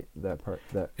 right? That part.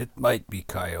 It might be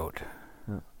coyote.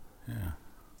 Yeah.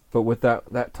 But with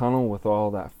that tunnel with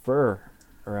all that fur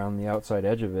around the outside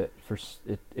edge of it,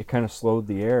 it kind of slowed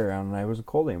the air around, and I wasn't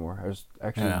cold anymore. I was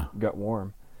actually got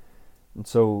warm, and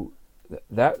so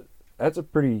that's a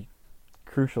pretty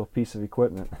crucial piece of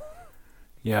equipment.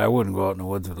 Yeah, I wouldn't go out in the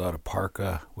woods without a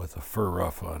parka with a fur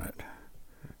ruff on it.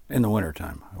 In the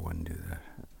wintertime, I wouldn't do that.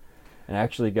 And I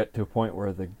actually got to a point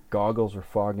where the goggles were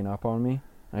fogging up on me.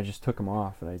 I just took them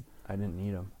off, and I didn't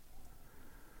need them.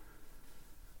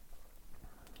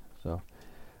 So,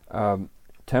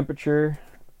 temperature.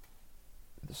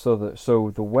 So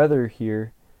the weather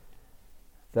here,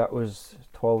 that was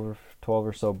 12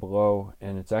 or so below,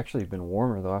 and it's actually been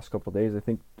warmer the last couple of days. I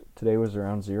think today was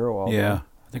around 0 all day. Yeah,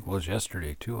 I think it was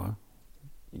yesterday too, huh?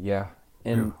 Yeah,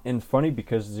 and funny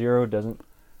because 0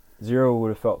 would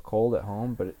have felt cold at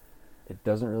home, but it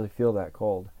doesn't really feel that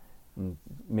cold. And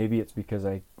maybe it's because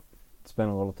I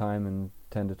spent a little time in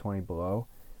 10 to 20 below.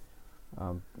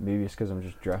 Maybe it's because I'm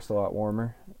just dressed a lot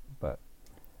warmer, but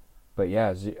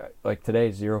yeah, like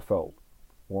today 0 felt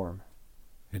warm.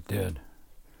 It did.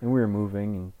 And we were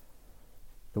moving, and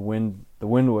the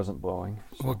wind wasn't blowing.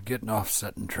 So. Well, getting off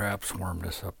setting traps warmed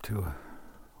us up too.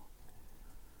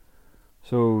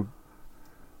 So,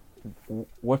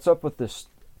 what's up with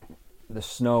the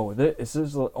snow? This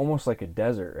is almost like a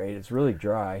desert, right? It's really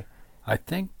dry. I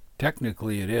think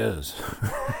technically it is.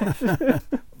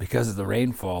 Because of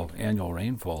the annual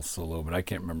rainfall so low, but I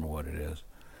can't remember what it is.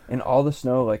 And all the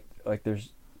snow, like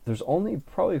there's only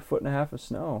probably 1.5 feet of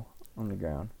snow on the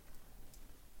ground.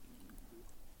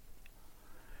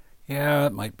 Yeah,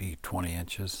 it might be 20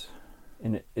 inches.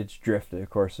 And it's drifted, of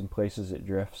course. In places it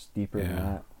drifts deeper than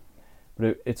that.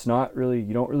 But it's not really,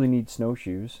 you don't really need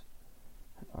snowshoes.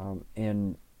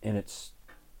 And it's,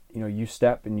 you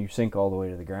step and you sink all the way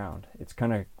to the ground. It's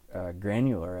kind of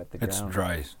granular at the ground.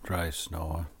 It's dry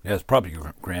snow. Yeah, it's probably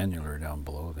granular down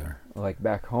below there. Like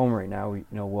back home right now,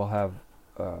 we'll have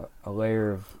a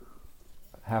layer of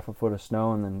 1/2 foot of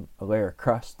snow, and then a layer of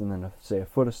crust, and then say a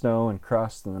foot of snow and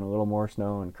crust, and then a little more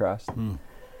snow and crust.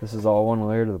 This is all one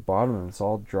layer to the bottom, and it's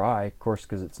all dry, of course,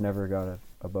 because it's never got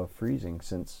above freezing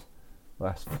since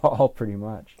last fall, pretty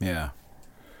much. Yeah.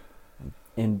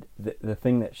 And the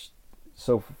thing that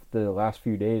so the last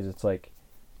few days, it's like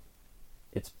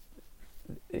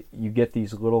you get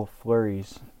these little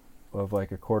flurries of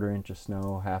like 1/4 inch of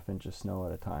snow, 1/2 inch of snow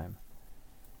at a time.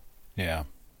 Yeah.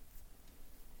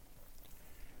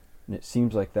 And it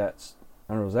seems like that's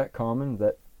I don't know, is that common?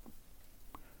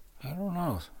 I don't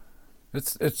know.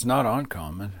 It's not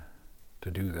uncommon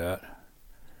to do that.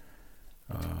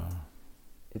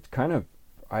 It's kind of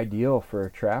ideal for a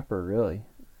trapper, really,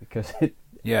 because it.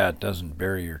 Yeah, it doesn't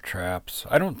bury your traps.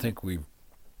 I don't think we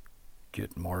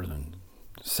get more than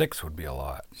 6 would be a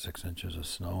lot. 6 inches of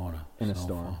snow in a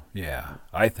storm. Yeah,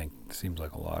 I think it seems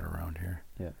like a lot around here.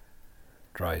 Yeah.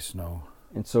 Dry snow.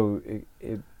 And so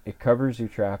it covers your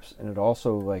traps, and it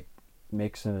also like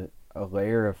makes a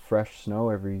layer of fresh snow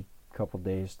every couple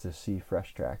days to see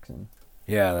fresh tracks in.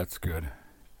 Yeah, that's good.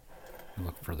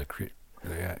 Look for the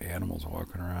animals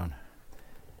walking around.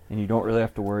 And you don't really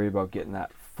have to worry about getting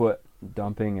that foot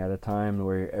dumping at a time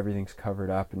where everything's covered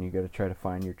up and you got to try to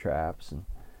find your traps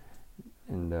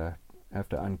and have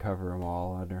to uncover them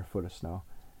all under a foot of snow.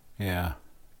 Yeah.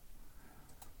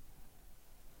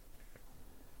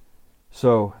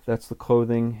 So that's the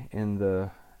clothing and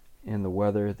the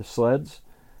weather. The sleds,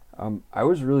 I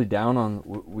was really down on.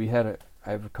 I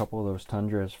have a couple of those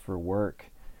Tundras for work,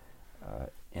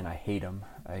 and I hate them.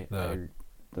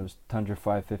 Those Tundra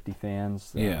 550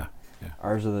 fans. Yeah.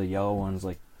 Ours are the yellow ones,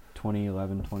 like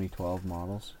 2011, 2012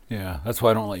 models. Yeah, that's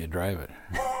why I don't let you drive it.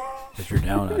 If you're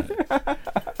down on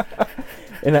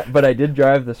it. But I did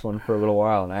drive this one for a little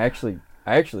while, and I actually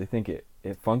think it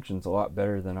functions a lot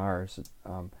better than ours.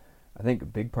 I think a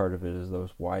big part of it is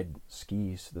those wide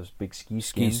skis, those big ski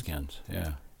skins. Ski skins,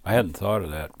 yeah. I hadn't thought of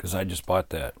that because I just bought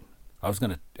that. I was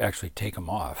going to actually take them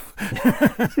off,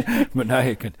 but now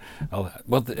you can.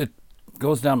 It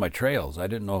goes down my trails. I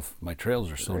didn't know if my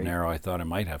trails are so narrow. I thought I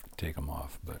might have to take them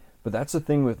off, But that's the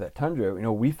thing with that Tundra.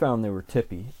 We found they were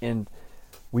tippy, and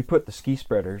we put the ski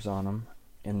spreaders on them,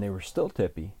 and they were still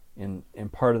tippy. And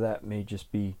part of that may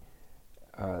just be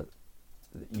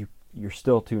you're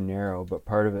still too narrow, but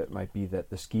part of it might be that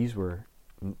the skis were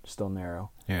still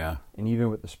narrow. Yeah. And even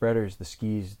with the spreaders, the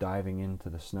skis diving into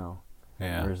the snow.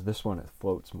 Yeah. Whereas this one, it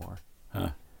floats more. Huh.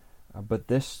 But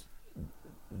this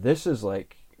is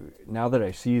like, now that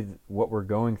I see what we're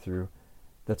going through,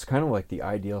 that's kind of like the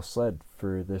ideal sled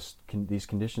for these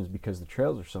conditions because the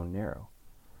trails are so narrow.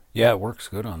 Yeah, it works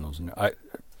good on those.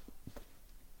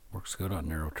 Works good on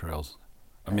narrow trails.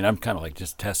 I mean, I'm kind of like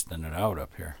just testing it out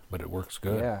up here, but it works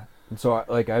good. Yeah. And so,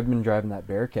 I've been driving that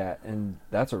Bearcat, and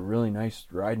that's a really nice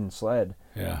riding sled.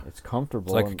 Yeah. It's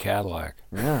comfortable. It's like a Cadillac.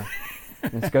 Yeah.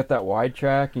 And it's got that wide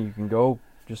track, and you can go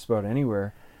just about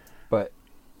anywhere. But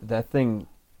that thing,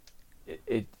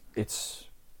 it's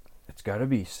got to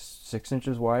be 6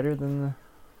 inches wider than the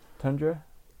Tundra,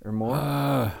 or more.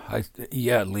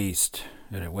 Yeah, at least,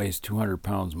 and it weighs 200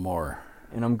 pounds more.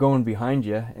 And I'm going behind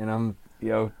you, and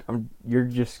you're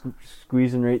just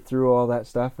squeezing right through all that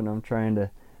stuff, and I'm trying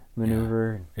to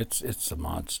maneuver. Yeah. It's a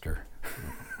monster.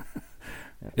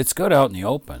 Yeah. It's good out in the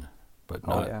open, but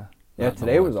not. Oh yeah. Yeah,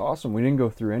 today was awesome. We didn't go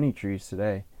through any trees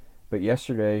today, but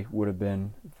yesterday would have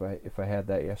been, if I had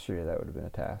that yesterday, that would have been a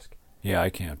task. Yeah, I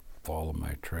can't follow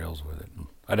my trails with it.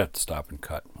 I'd have to stop and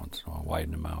cut once in a while,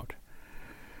 widen them out.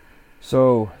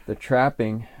 So the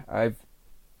trapping,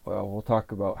 we'll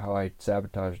talk about how I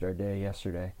sabotaged our day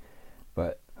yesterday,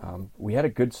 but we had a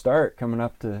good start coming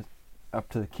up to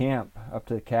the camp, up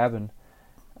to the cabin.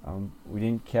 We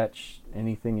didn't catch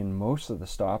anything in most of the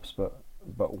stops, but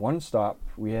one stop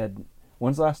we had.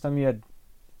 When's the last time you had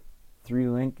 3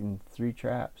 link and 3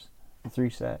 traps, 3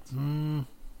 sets?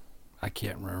 I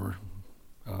can't remember.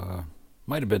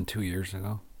 Might have been 2 years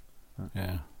ago. Huh.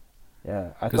 Yeah.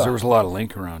 Yeah, because there was a lot of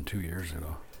link around 2 years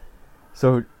ago.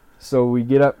 So we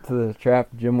get up to the trap.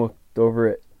 Jim looked over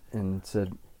it and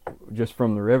said, just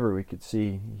from the river we could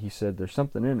see. He said, "There's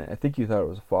something in it." I think you thought it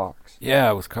was a fox.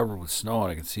 Yeah, it was covered with snow,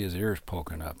 and I could see his ears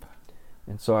poking up.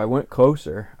 And so I went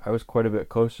closer. I was quite a bit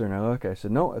closer, and I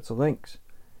said, "No, it's a lynx."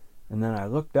 And then I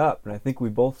looked up, and I think we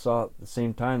both saw at the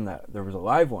same time that there was a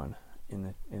live one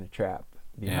in a trap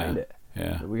behind it.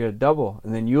 Yeah. So we got a double.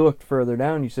 And then you looked further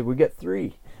down. You said, "We got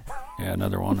 3." Yeah,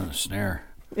 another one in a snare.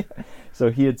 Yeah.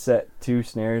 So he had set 2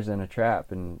 snares and a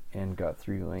trap, and got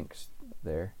 3 lynx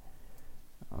there.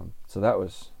 So that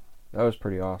was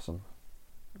pretty awesome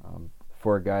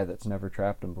for a guy that's never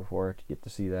trapped them before to get to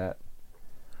see that.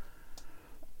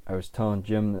 I was telling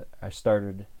Jim that I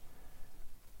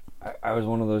was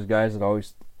one of those guys that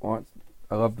always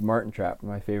I love the marten trap,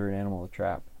 my favorite animal to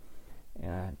trap.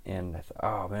 And I thought,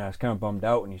 oh man, I was kind of bummed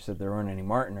out when you said there weren't any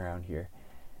marten around here.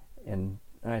 And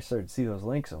I started to see those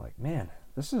lynx. I'm like, man,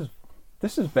 this is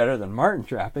better than marten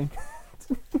trapping.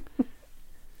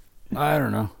 I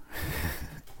don't know.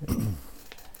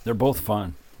 They're both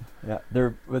fun. Yeah,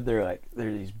 they're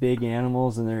these big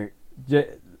animals, and they're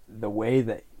the way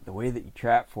that you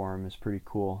trap for them is pretty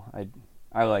cool.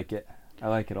 I like it. I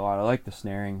like it a lot. I like the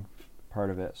snaring part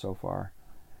of it so far.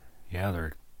 Yeah,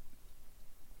 they're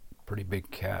pretty big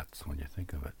cats when you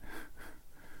think of it.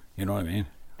 You know what I mean?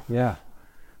 Yeah.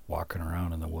 Walking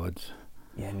around in the woods.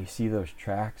 Yeah, and you see those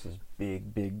tracks as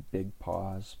big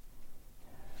paws.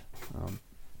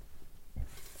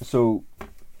 So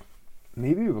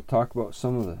maybe we'll talk about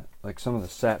some of the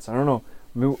sets. I don't know.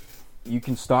 Maybe you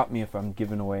can stop me if I'm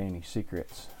giving away any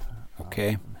secrets.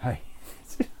 Okay. Hi.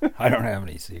 I don't have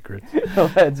any secrets.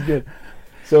 Oh, that's good.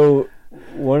 So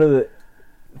one of the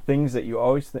things that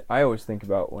I always think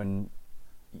about when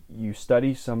you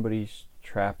study somebody's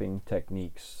trapping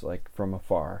techniques, like from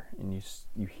afar, and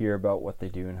you hear about what they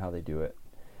do and how they do it,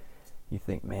 you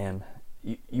think, man,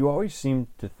 you always seem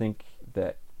to think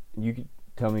that, you could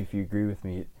tell me if you agree with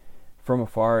me, from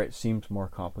afar it seems more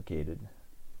complicated.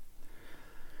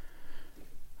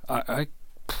 I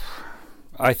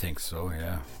think so,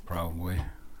 yeah, probably.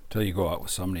 Till you go out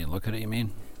with somebody and look at it, you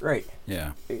mean? Right.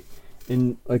 Yeah.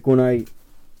 And like when I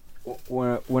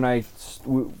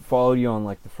followed you on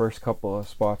like the first couple of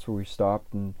spots where we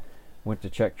stopped and went to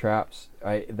check traps,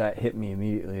 that hit me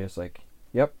immediately. It's like,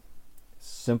 yep,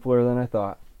 simpler than I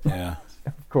thought. Yeah.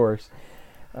 Of course.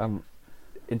 And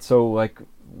so like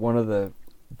one of the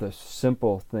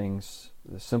simplest things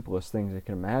I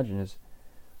can imagine is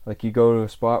like you go to a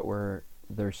spot where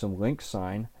there's some lynx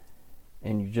sign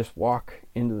and you just walk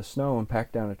into the snow and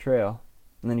pack down a trail,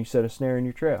 and then you set a snare in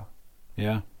your trail.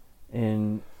 Yeah.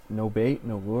 And no bait,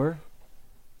 no lure,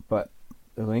 but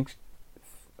the lynx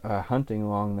hunting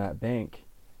along that bank,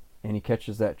 and he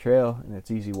catches that trail, and it's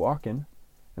easy walking,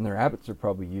 and the rabbits are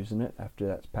probably using it after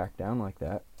that's packed down like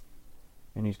that,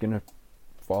 and he's going to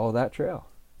follow that trail.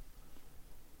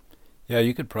 Yeah,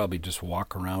 you could probably just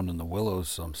walk around in the willows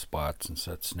some spots and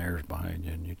set snares behind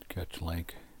you, and you'd catch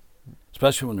link,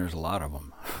 especially when there's a lot of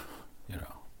them, you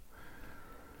know.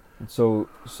 And so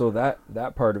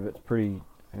that part of it's pretty,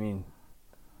 I mean,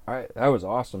 that was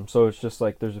awesome. So it's just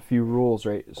like there's a few rules,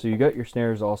 right? So you got your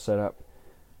snares all set up.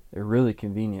 They're really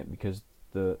convenient because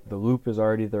the loop is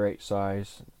already the right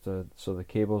size, so the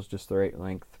cable is just the right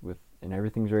length and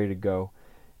everything's ready to go.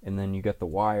 And then you got the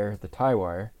wire, the tie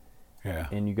wire. Yeah.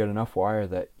 And you got enough wire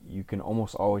that you can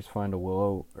almost always find a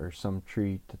willow or some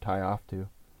tree to tie off to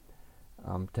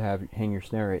hang your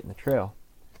snare right in the trail.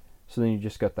 So then you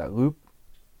just got that loop,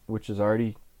 which is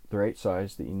already the right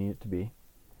size that you need it to be.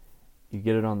 You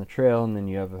get it on the trail, and then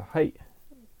you have a height,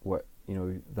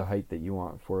 the height that you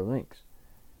want for lynx,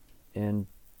 and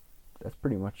that's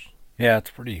pretty much. Yeah,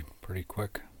 it's pretty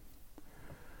quick.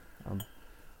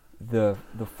 The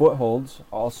footholds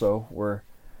also were,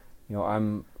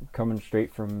 I'm coming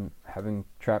straight from having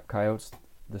trapped coyotes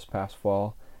this past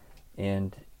fall,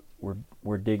 and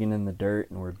we're digging in the dirt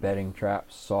and we're bedding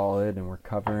traps solid and we're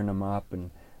covering them up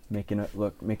and making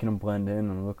them blend in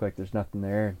and look like there's nothing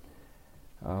there.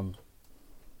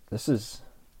 There's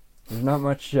not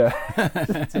much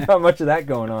there's not much of that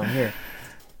going on here.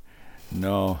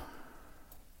 No.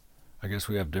 I guess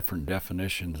we have different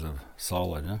definitions of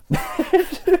solid, huh?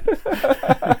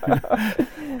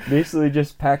 Basically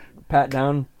just pat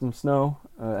down some snow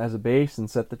as a base and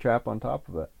set the trap on top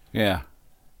of it. Yeah,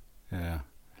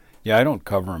 I don't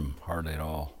cover them hardly at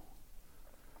all.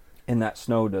 And that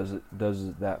snow does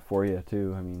that for you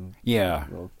too. I mean, yeah,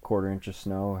 a quarter inch of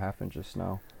snow, half inch of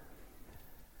snow.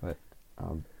 But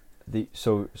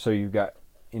so you've got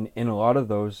in a lot of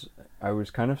those. I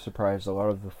was kind of surprised. A lot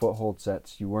of the foothold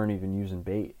sets, you weren't even using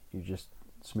bait. You just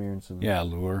smearing some. Yeah,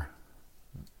 lure.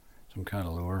 Some kind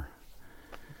of lure.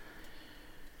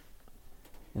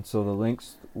 And so the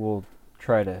lynx will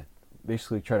try to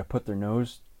put their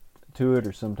nose to it,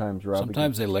 or sometimes rub.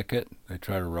 Sometimes they lick it. They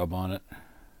try to rub on it.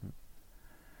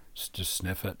 Just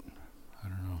sniff it. I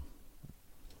don't know.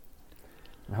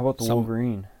 How about the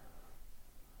wolverine?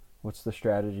 What's the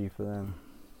strategy for them?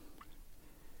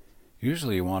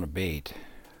 Usually you want a bait,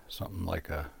 something like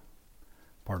a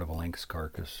part of a lynx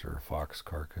carcass or a fox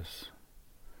carcass,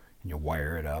 and you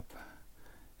wire it up.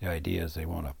 The idea is they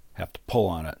want to have to pull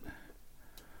on it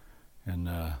and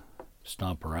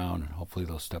stomp around, and hopefully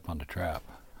they'll step on the trap.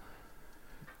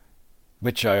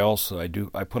 Which I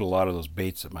put a lot of those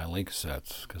baits at my lynx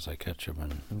sets because I catch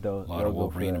them in a lot of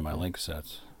wolverine in my lynx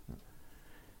sets.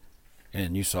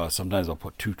 And you saw sometimes I'll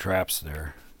put 2 traps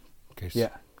there. Yeah.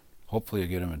 Hopefully you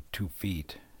get them in 2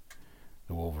 feet,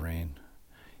 the wolverine.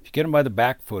 If you get them by the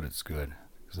back foot, it's good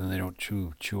because then they don't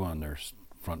chew on their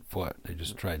front foot. They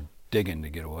just try digging to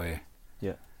get away.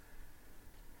 Yeah.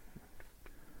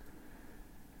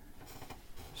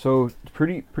 So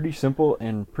pretty simple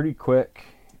and pretty quick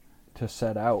to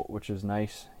set out, which is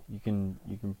nice. You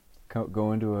can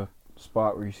go into a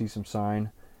spot where you see some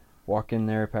sign, walk in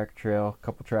there, pack a trail, a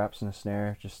couple traps and a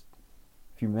snare, just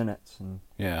a few minutes, and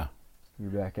yeah, you're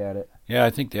back at it. Yeah, I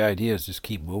think the idea is just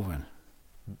keep moving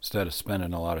instead of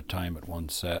spending a lot of time at one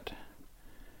set.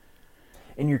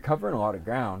 And you're covering a lot of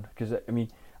ground, because I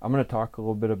mean, I'm going to talk a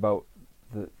little bit about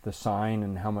the sign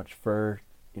and how much fur,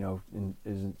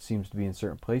 seems to be in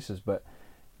certain places, but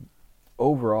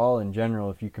overall, in general,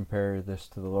 if you compare this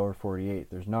to the lower 48,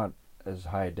 there's not as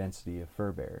high a density of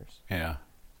fur bearers. Yeah.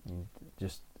 I mean,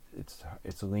 just it's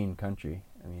a lean country.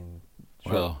 I mean,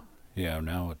 sure. Well, yeah,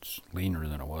 now it's leaner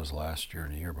than it was last year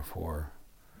and the year before.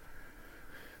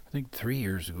 I think 3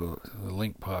 years ago, the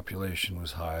link population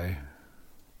was high.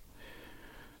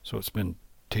 So it's been,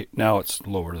 now it's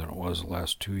lower than it was the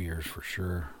last 2 years for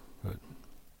sure. But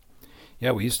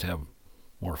yeah, we used to have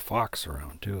more fox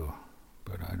around too,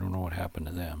 but I don't know what happened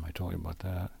to them. I told you about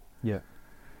that. Yeah.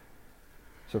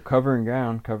 So covering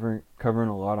ground, covering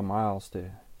a lot of miles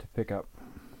to pick up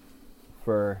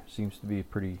fur seems to be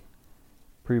pretty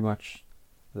much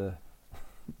the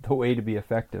way to be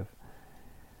effective.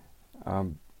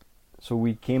 So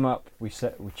we came up, we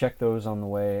checked those on the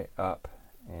way up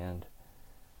and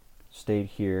stayed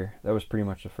here. That was pretty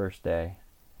much the first day.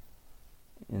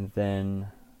 And then,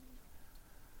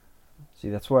 see,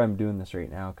 that's why I'm doing this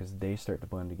right now, because the days start to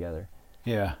blend together.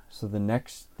 Yeah. So the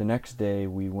next day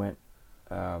we went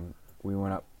up.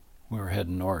 We were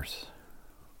heading north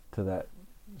to that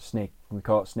Snake. We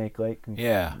call it Snake Lake.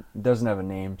 Yeah. It doesn't have a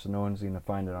name, so no one's going to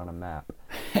find it on a map.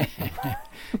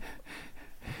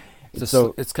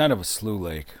 It's kind of a slough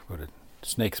lake, but it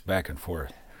snakes back and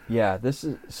forth. Yeah, this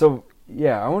is so.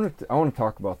 Yeah, I want to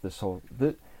talk about this whole.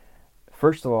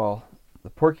 First of all, the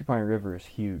Porcupine River is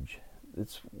huge.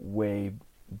 It's way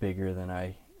bigger than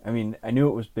I mean, I knew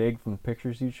it was big from the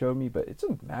pictures you showed me, but it's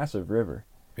a massive river.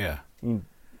 Yeah. I mean,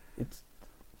 it's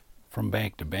from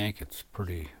bank to bank. It's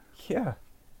pretty. Yeah.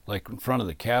 Like in front of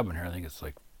the cabin here, I think it's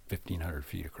like 1,500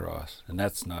 feet across, and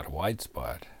that's not a wide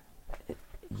spot.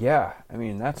 Yeah, I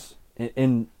mean that's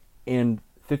in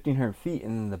 1,500 feet,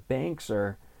 and then the banks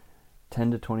are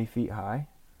 10 to 20 feet high.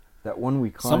 That one we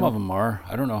climbed. Some of them are.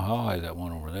 I don't know how high that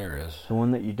one over there is. The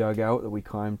one that you dug out that we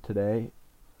climbed today,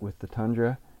 with the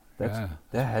tundra, that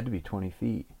had to be 20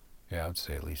 feet. Yeah, I'd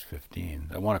say at least 15.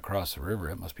 That one across the river,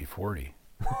 it must be 40.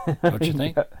 Don't you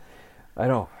think?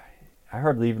 Yeah. I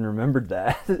hardly even remembered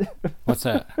that. What's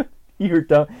that? You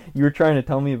were trying to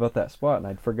tell me about that spot, and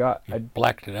I'd forgot. I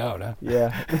blacked it out, huh?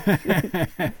 Yeah.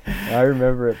 I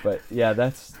remember it, but yeah,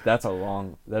 that is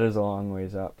a long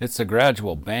ways up. It's a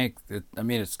gradual bank.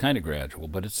 It's kind of gradual,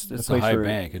 but it's a high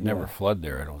bank. It never flooded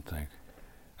there, I don't think.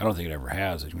 I don't think it ever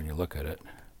has when you look at it.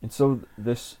 And so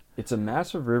it's a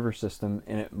massive river system,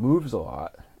 and it moves a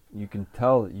lot. You can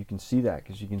tell, you can see that,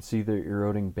 because you can see the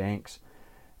eroding banks,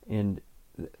 and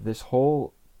this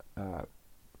whole.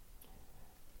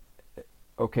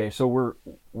 Okay, so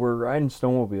we're riding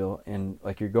snowmobile, and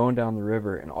like you're going down the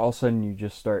river, and all of a sudden you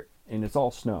just start, and it's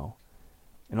all snow,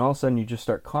 and all of a sudden you just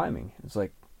start climbing. It's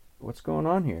like, what's going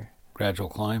on here? Gradual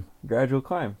climb.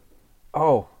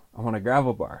 Oh, I'm on a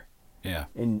gravel bar. Yeah.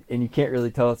 And you can't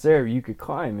really tell it's there. You could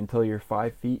climb until you're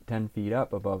 5 feet, 10 feet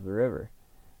up above the river.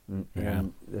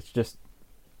 And that's just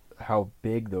how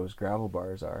big those gravel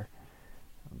bars are.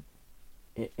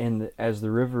 And as the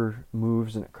river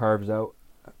moves and it carves out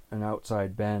an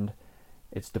outside bend,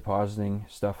 it's depositing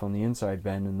stuff on the inside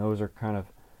bend, and those are kind of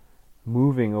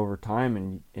moving over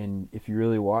time. And if you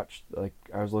really watch, like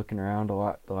I was looking around a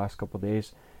lot the last couple of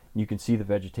days, you can see the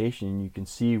vegetation, and you can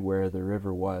see where the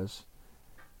river was,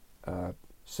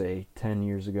 say 10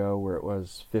 years ago, where it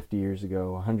was 50 years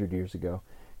ago, 100 years ago,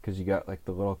 because you got like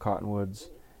the little cottonwoods,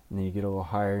 and then you get a little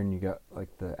higher, and you got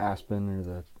like the aspen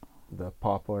or the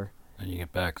poplar. And you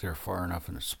get back there far enough,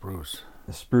 and the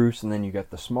spruce, and then you got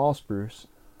the small spruce,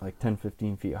 like 10,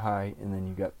 15 feet high, and then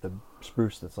you got the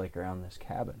spruce that's like around this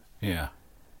cabin. Yeah.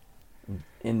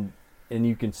 And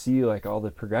you can see like all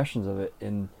the progressions of it,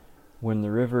 and when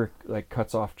the river like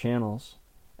cuts off channels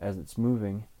as it's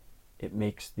moving, it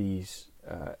makes these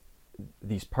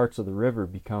parts of the river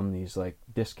become these like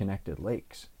disconnected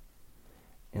lakes.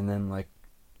 And then like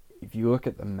if you look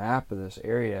at the map of this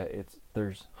area,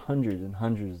 there's hundreds and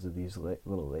hundreds of these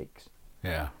little lakes.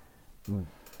 Yeah.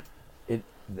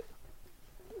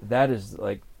 That is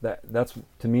like that's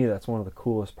to me, that's one of the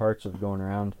coolest parts of going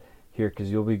around here, because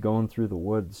you'll be going through the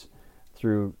woods,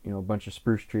 through a bunch of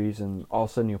spruce trees, and all of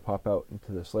a sudden you'll pop out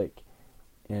into this lake,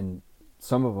 and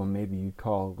some of them maybe you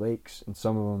call lakes, and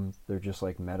some of them they're just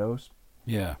like meadows.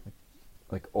 Yeah.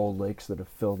 Like old lakes that have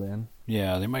filled in.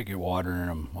 Yeah, they might get water in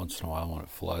them once in a while when it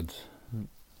floods.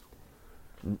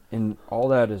 And all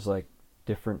that is like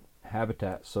different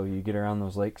habitat. So you get around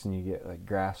those lakes and you get like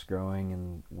grass growing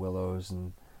and willows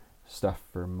and stuff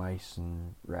for mice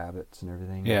and rabbits and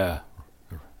everything. Yeah,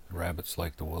 the rabbits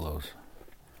like the willows.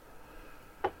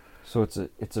 So it's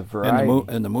a variety.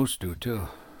 And the moose do too.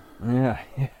 Yeah,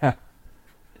 yeah.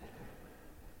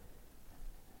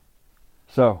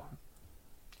 So,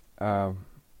 what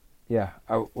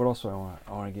else do I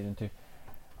want to get into?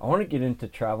 I want to get into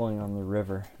traveling on the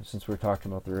river, since we're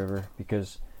talking about the river,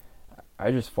 because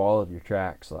I just followed your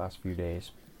tracks the last few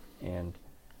days, and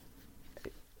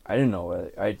I didn't know.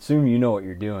 I assume you know what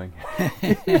you're doing.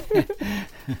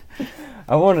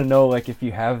 I want to know, like, if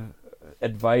you have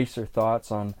advice or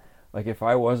thoughts on, like, if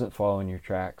I wasn't following your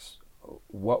tracks,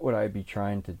 what would I be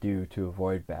trying to do to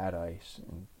avoid bad ice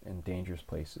and dangerous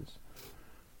places?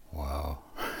 Wow.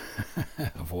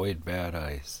 Avoid bad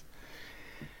ice.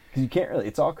 Because you can't really,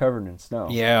 it's all covered in snow.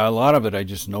 Yeah, a lot of it I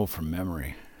just know from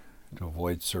memory to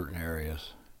avoid certain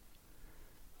areas.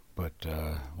 But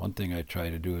one thing I try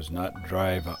to do is not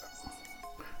drive out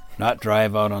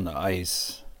on the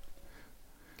ice.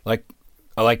 Like,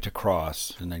 I like to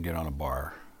cross and then get on a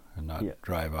bar and not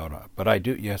drive out on it. But I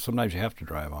do, sometimes you have to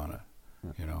drive on it,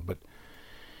 you know. But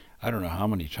I don't know how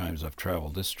many times I've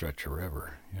traveled this stretch of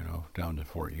river, you know, down to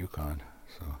Fort Yukon.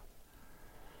 So,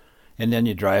 and then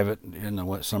you drive it in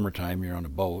the summertime. You're on a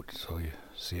boat, so you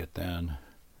see it then.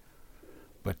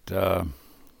 But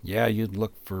you'd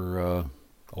look for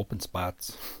open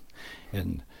spots,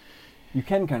 and you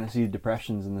can kind of see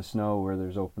depressions in the snow where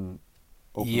there's open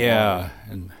water.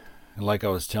 And like I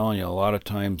was telling you, a lot of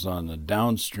times on the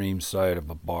downstream side of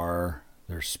a bar,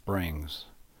 there's springs.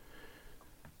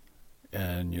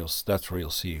 And that's where you'll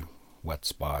see wet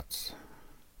spots.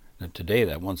 And today,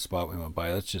 that one spot we went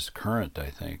by, that's just current, I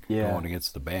think, going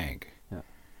against the bank. Yeah.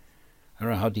 I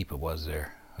don't know how deep it was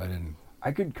there.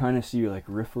 I could kind of see like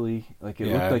riffly, like it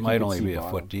looked like it might you could only see be bottom.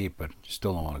 a foot deep, but you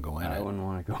still don't want to go in it. I wouldn't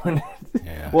want to go in it.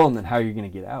 Yeah. Well, and then how are you going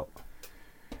to get out?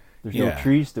 There's no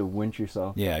trees to winch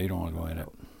yourself. Yeah, you don't want to go in it.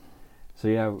 So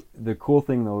yeah, the cool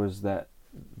thing though is that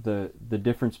the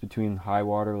difference between high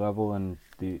water level and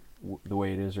the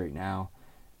way it is right now,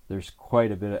 there's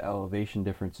quite a bit of elevation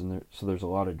difference in there. So there's a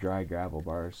lot of dry gravel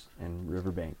bars and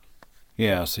riverbank.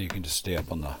 Yeah, so you can just stay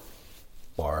up on the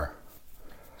bar.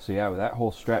 So yeah, with that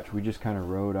whole stretch, we just kind of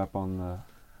rode up on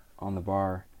the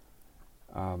bar.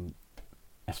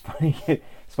 It's funny.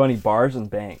 It's funny, bars and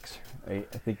banks, right?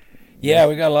 I think. Yeah,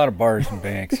 we got a lot of bars and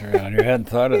banks around here. I hadn't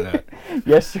thought of that.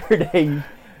 Yesterday,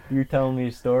 you were telling me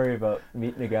a story about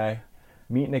meeting a guy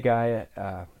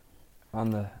at,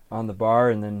 on the bar,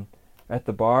 and then at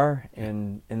the bar,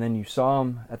 and then you saw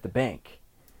him at the bank.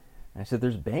 And I said,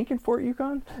 "There's a bank in Fort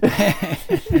Yukon?"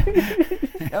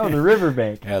 Oh, the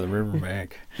riverbank. Yeah, the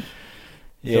riverbank.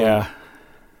 Yeah.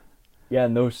 Yeah,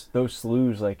 and those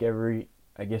sloughs, like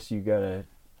I guess you got a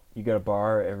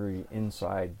bar every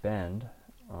inside bend.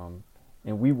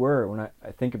 And we were, when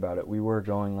I think about it, we were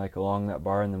going like along that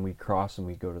bar, and then we cross and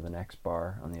we go to the next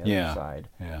bar on the other side.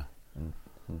 Yeah. And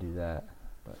do that.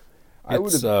 But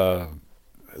it's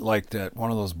like that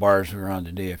one of those bars we were on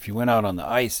today. If you went out on the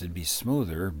ice, it'd be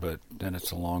smoother, but then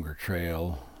it's a longer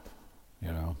trail,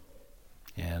 you know,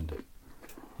 and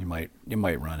you might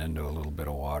run into a little bit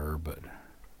of water, but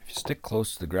if you stick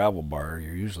close to the gravel bar,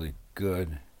 you're usually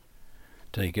good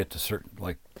till you get to certain,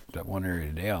 like that one area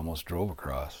today I almost drove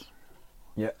across.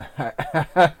 Yeah,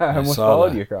 I almost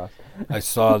followed you across. I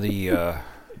saw the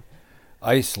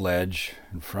ice ledge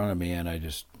in front of me, and I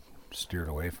just steered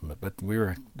away from it. But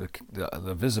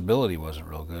the visibility wasn't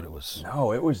real good. It was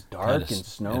dark and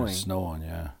snowing. And snowing,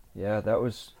 yeah. Yeah, it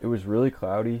was really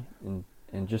cloudy and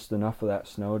just enough of that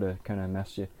snow to kind of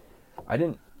mess you. I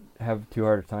didn't have too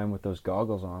hard a time with those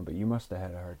goggles on, but you must have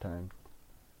had a hard time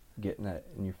getting that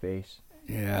in your face.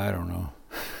 Yeah, I don't know.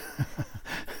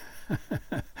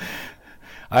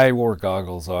 I wore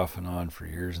goggles off and on for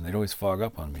years, and they'd always fog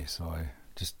up on me, so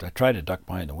I try to duck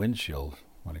behind the windshield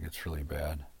when it gets really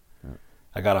bad. Yeah.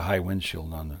 I got a high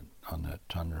windshield on the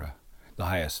Tundra, the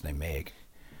highest they make,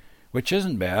 which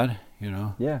isn't bad, you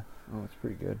know. Yeah, it's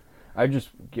pretty good. I just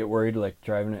get worried, like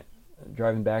driving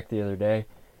back the other day.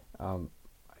 You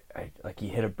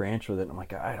hit a branch with it, and I'm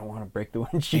like, I don't want to break the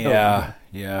windshield.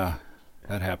 Yeah,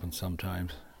 that happens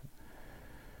sometimes.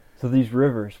 So these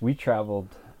rivers, we traveled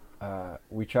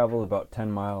about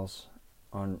 10 miles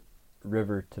on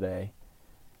river today,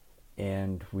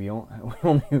 and we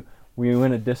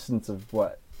went a distance of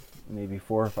what, maybe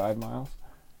 4 or 5 miles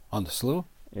on the slough.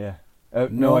 Yeah.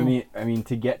 No, I mean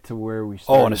to get to where we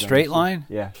started. Oh, in a straight line?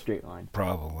 Yeah, straight line.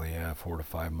 Probably, 4 to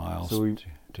 5 miles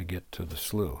to get to the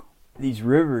slough. These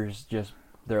rivers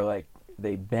they're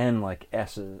they bend like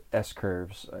S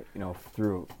curves,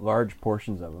 through large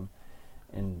portions of them,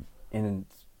 and it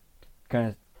kind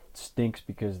of stinks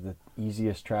because the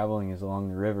easiest traveling is along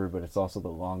the river, but it's also the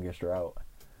longest route.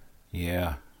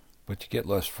 Yeah, but you get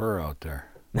less fur out there.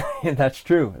 That's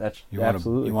true.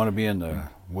 Absolutely. You want to be in the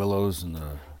willows and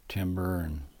the timber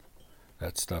and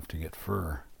that stuff to get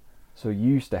fur. So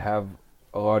you used to have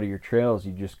a lot of your trails,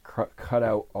 you just cut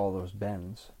out all those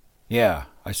bends. Yeah,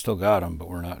 I still got them, but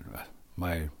we're not.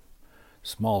 My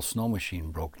small snow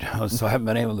machine broke down, so I haven't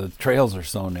been able to. The trails are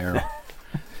so narrow.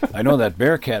 I know that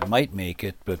Bearcat might make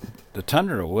it, but the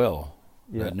Tundra will.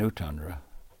 Yeah. That new Tundra,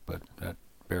 but that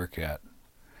Bearcat.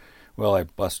 Well, I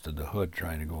busted the hood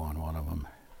trying to go on one of them.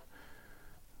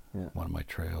 Yeah. One of my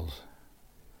trails.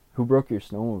 Who broke your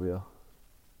snowmobile?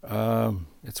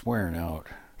 It's wearing out.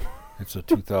 It's a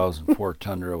 2004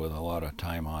 Tundra with a lot of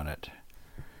time on it.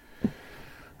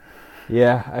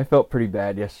 Yeah, I felt pretty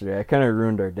bad yesterday. I kind of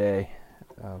ruined our day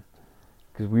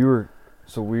because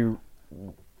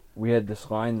we had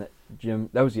this line that Jim.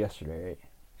 That was yesterday, right?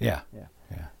 Yeah.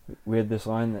 We had this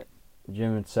line that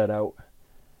Jim had set out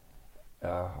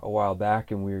a while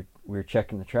back, and we were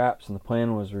checking the traps, and the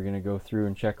plan was we're going to go through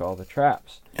and check all the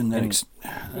traps and then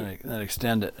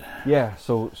extend it. Yeah,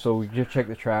 so we just check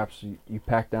the traps. You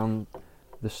pack down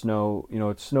the snow.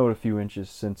 It snowed a few inches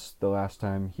since the last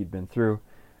time he'd been through,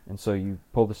 and so you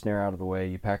pull the snare out of the way.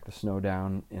 You pack the snow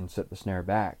down and set the snare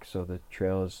back, so the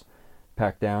trail is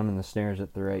packed down and the snare's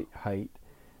at the right height.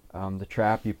 The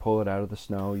trap, you pull it out of the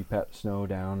snow. You pat the snow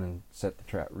down and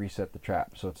reset the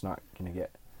trap, so it's not going to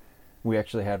get. We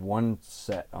actually had one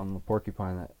set on the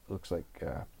Porcupine that looks like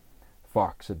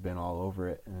fox had been all over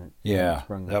it. And it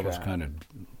sprung the that trap. was kind of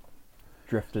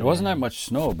drifted. There wasn't that much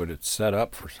snow, but it set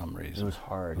up for some reason. It was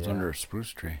hard. It was under a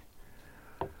spruce tree.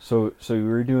 So we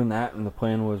were doing that, and the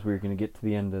plan was we were going to get to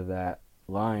the end of that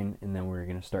line, and then we were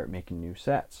going to start making new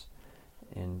sets.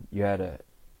 And you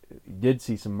did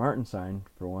see some Martin sign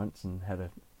for once, and had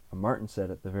a Martin set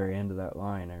at the very end of that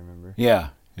line. I remember. Yeah,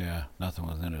 nothing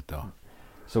was in it though.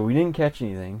 So we didn't catch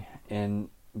anything,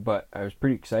 but I was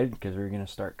pretty excited because we were going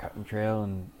to start cutting trail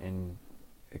and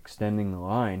extending the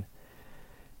line,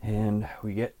 and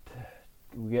we get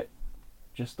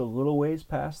just a little ways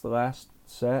past the last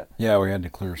set. Yeah, we had to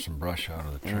clear some brush out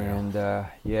of the trail. And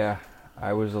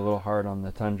I was a little hard on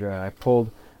the Tundra.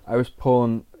 I was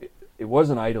pulling. It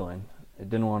wasn't idling. It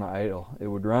didn't want to idle. It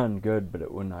would run good, but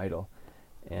it wouldn't idle,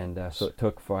 and so it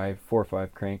took 4 or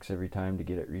 5 cranks every time to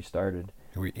get it restarted.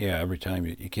 Every time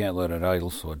you can't let it idle,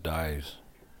 so it dies.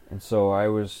 And so I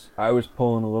was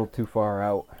pulling a little too far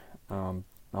out on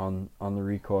the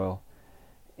recoil,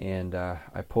 and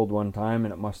I pulled one time,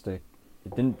 and it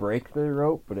didn't break the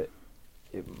rope, but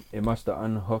it must have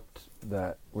unhooked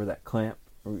where that clamp.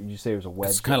 Or did you say it was a wedge?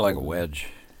 It's kind of like a wedge.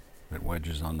 It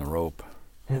wedges on the rope.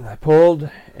 And I pulled,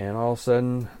 and all of a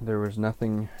sudden there was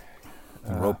nothing.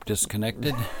 The rope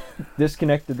disconnected.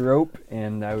 Disconnected rope,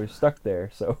 and I was stuck there.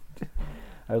 So.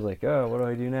 I was like, oh, what do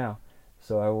I do now?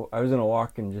 So I was going to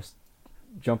walk and just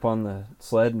jump on the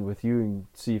sled with you and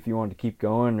see if you wanted to keep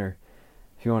going or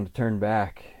if you wanted to turn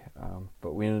back.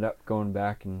 But we ended up going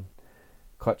back and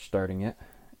clutch starting it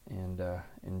and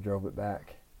drove it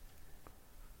back.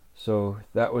 So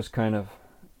that was kind of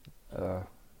a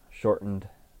shortened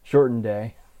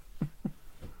day.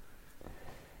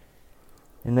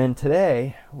 And then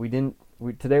today,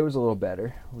 today was a little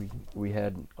better. We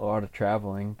had a lot of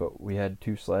traveling, but we had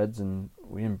 2 sleds and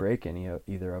we didn't break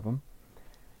either of them.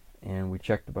 And we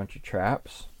checked a bunch of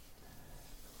traps.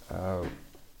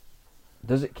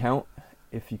 Does it count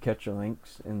if you catch a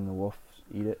lynx and the wolves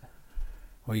eat it?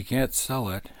 Well, you can't sell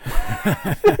it.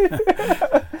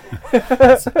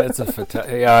 It's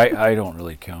I don't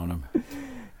really count them.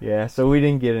 Yeah, so we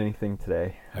didn't get anything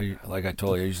today. Like I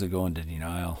told you, I usually go into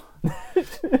denial.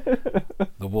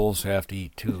 The wolves have to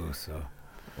eat too, so.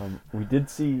 We did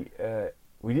see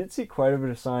quite a bit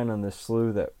of sign on this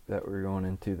slough that we're going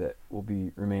into that will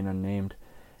remain unnamed,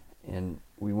 and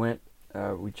we went.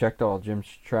 We checked all Jim's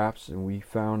traps, and we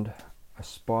found a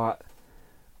spot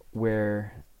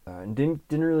where didn't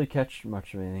really catch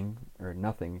much of anything or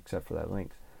nothing except for that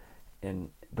lynx,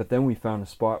 but then we found a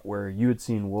spot where you had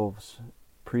seen wolves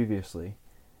previously.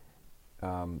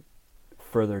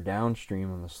 Further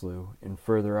downstream on the slough, and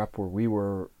further up where we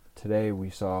were today, we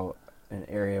saw an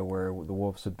area where the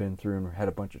wolves had been through and had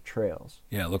a bunch of trails.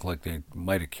 Yeah, it looked like they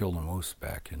might have killed a moose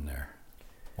back in there,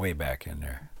 way back in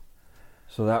there.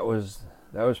 So that was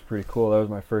pretty cool. That was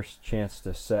my first chance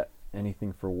to set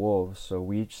anything for wolves. So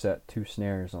we each set 2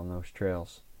 snares on those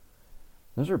trails.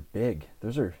 Those are big.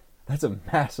 That's a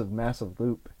massive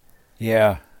loop.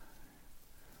 Yeah.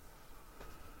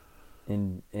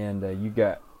 and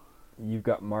you've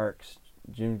got marks.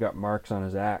 Jim's got marks on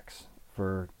his axe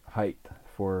for height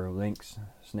for lynx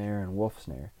snare and wolf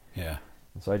snare. Yeah.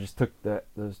 And so I just took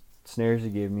those snares he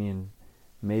gave me and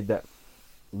made that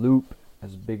loop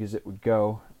as big as it would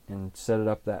go and set it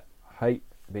up that height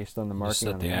based on the marking. Just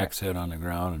set the axe head on the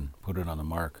ground and put it on the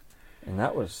mark. And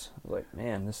that was like,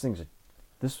 man,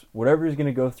 whatever he's going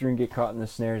to go through and get caught in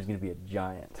this snare is going to be a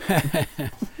giant.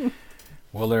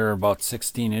 Well, they're about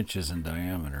 16 inches in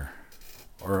diameter.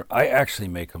 Or I actually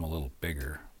make them a little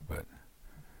bigger, but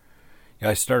yeah,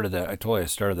 I told you I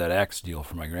started that axe deal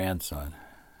for my grandson.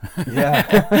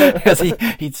 Yeah. Because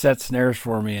he'd set snares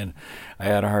for me, and I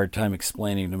had a hard time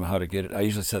explaining to him how to get it. I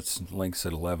usually set lengths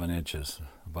at 11 inches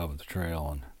above the trail,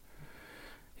 and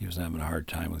he was having a hard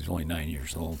time. He was only 9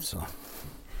 years old, so.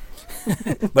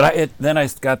 But then I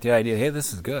got the idea, hey,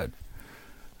 this is good.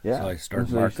 Yeah. So I started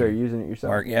you started using it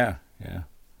yourself. Yeah.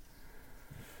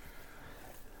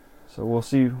 So we'll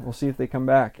see if they come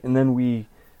back. And then we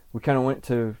kind of went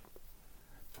to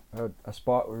a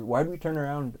spot where, why did we turn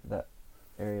around that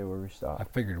area where we stopped? I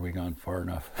figured we'd gone far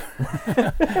enough.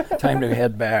 Time to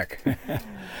head back.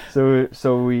 So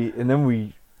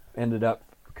we ended up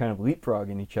kind of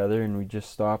leapfrogging each other, and we just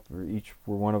stopped where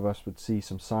one of us would see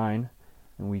some sign,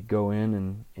 and we'd go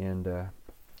in and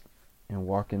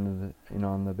walk into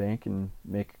on the bank and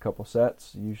make a couple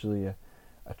sets, usually a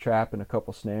trap and a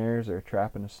couple snares, or a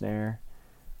trap and a snare,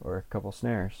 or a couple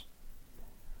snares.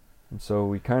 And so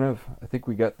we I think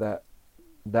we got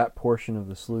that portion of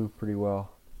the slough pretty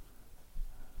well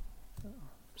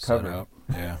covered. Set up.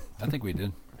 Yeah, I think we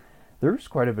did. There was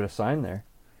quite a bit of sign there.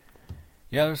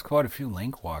 Yeah, there's quite a few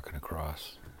link walking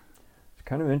across. It's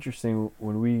kind of interesting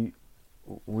when we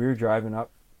were driving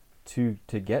up to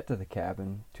get to the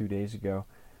cabin 2 days ago.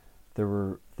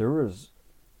 There was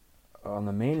on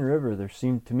the main river. There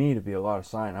seemed to me to be a lot of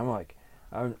sign. I'm like,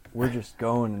 we're just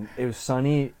going. And it was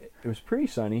sunny. It was pretty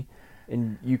sunny,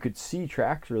 and you could see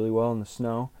tracks really well in the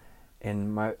snow.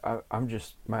 And my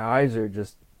eyes are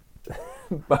just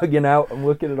bugging out. I'm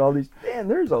looking at all these. Man,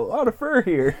 there's a lot of fur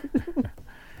here.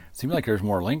 Seemed like there's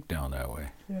more link down that way.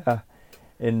 Yeah,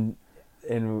 and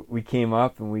we came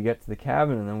up and we got to the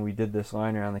cabin, and then we did this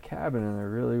line around the cabin, and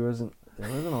there wasn't a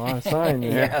lot of sign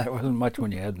there. Yeah, there wasn't much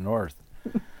when you head north.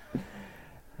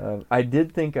 I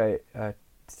did think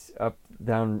up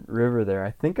down river there,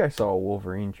 I think I saw a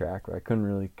wolverine track, but I couldn't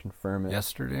really confirm it.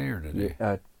 Yesterday or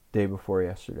today? Day before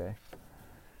yesterday.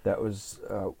 That was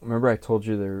remember I told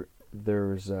you there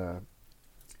was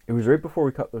it was right before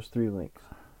we cut those 3 links.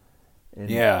 And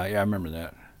yeah, I remember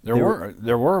that.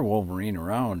 There were wolverine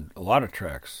around a lot of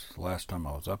tracks last time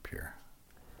I was up here.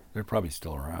 They're probably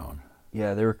still around.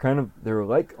 Yeah, they were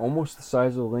like almost the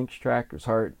size of the lynx track. It was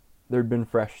hard. There'd been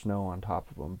fresh snow on top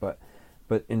of them, but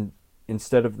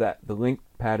instead of that, the link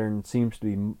pattern seems to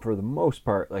be for the most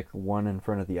part like one in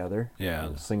front of the other.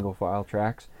 Yeah, single file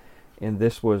tracks, and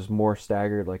this was more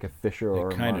staggered, like a Fisher or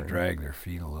a kind Martin. of drag their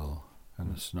feet a little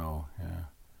in the snow. Yeah.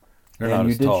 And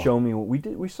you did show me what we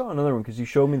did. We saw another one because you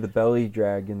showed me the belly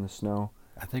drag in the snow.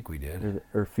 I think we did.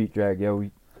 Or feet drag. Yeah,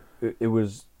 it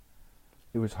was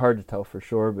hard to tell for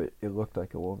sure, but it looked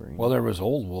like a wolverine. Well, there was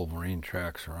old wolverine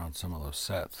tracks around some of those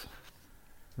sets.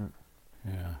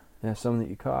 Yeah. Yeah, some that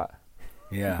you caught.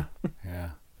 Yeah,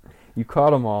 yeah. You caught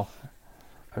them all.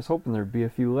 I was hoping there'd be a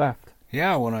few left.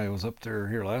 Yeah, when I was up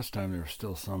here last time, there were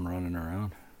still some running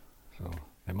around. So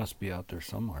they must be out there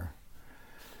somewhere.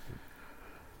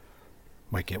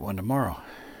 Might get one tomorrow.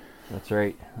 That's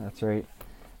right.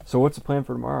 So what's the plan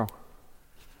for tomorrow?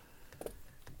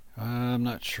 I'm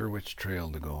not sure which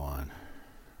trail to go on.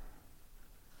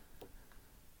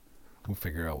 We'll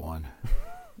figure out one.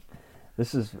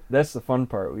 That's the fun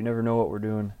part. We never know what we're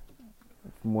doing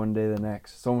from one day to the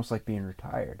next. It's almost like being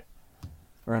retired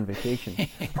or on vacation.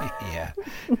 Yeah.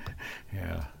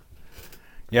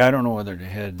 Yeah, I don't know whether to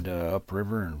head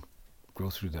upriver and go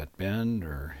through that bend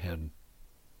or head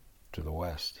to the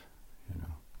west.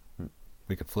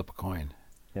 We could flip a coin.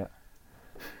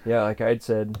 Yeah, like I'd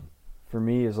said, for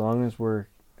me, as long as we're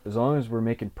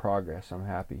making progress, I'm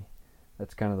happy.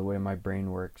 That's kind of the way my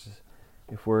brain works.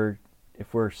 If we're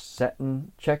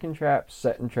checking traps,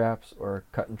 setting traps, or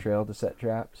cutting trail to set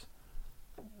traps,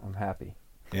 I'm happy.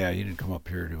 Yeah, you didn't come up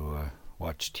here to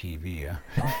watch TV, huh?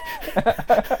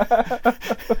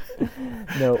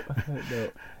 No.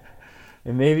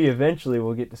 And maybe eventually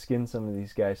we'll get to skin some of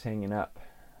these guys hanging up.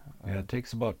 Yeah, it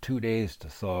takes about 2 days to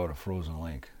thaw out a frozen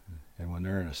link. And when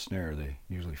they're in a snare, they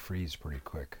usually freeze pretty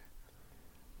quick.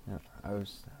 Yeah, I'm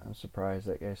surprised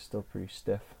that guy's still pretty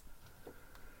stiff.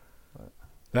 But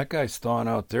that guy's thawing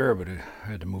out there, but I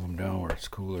had to move him down where it's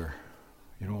cooler.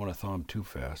 You don't want to thaw him too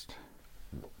fast.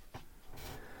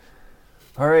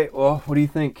 All right, well, what do you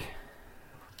think?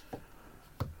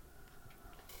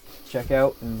 Check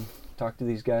out and talk to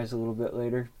these guys a little bit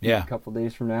later. Yeah. A couple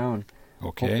days from now, and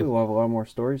Okay. hopefully we'll have a lot more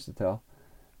stories to tell.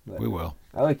 But We will.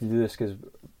 I like to do this because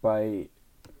by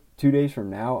 2 days from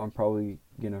now, I'm probably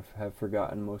going to have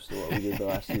forgotten most of what we did the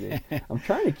last 2 days. I'm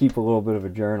trying to keep a little bit of a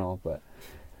journal, but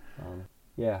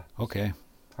yeah. Okay.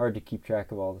 Hard to keep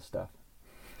track of all the stuff.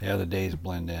 Yeah, the days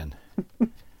blend in.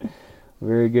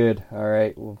 Very good. All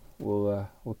right, we'll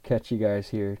catch you guys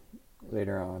here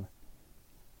later on.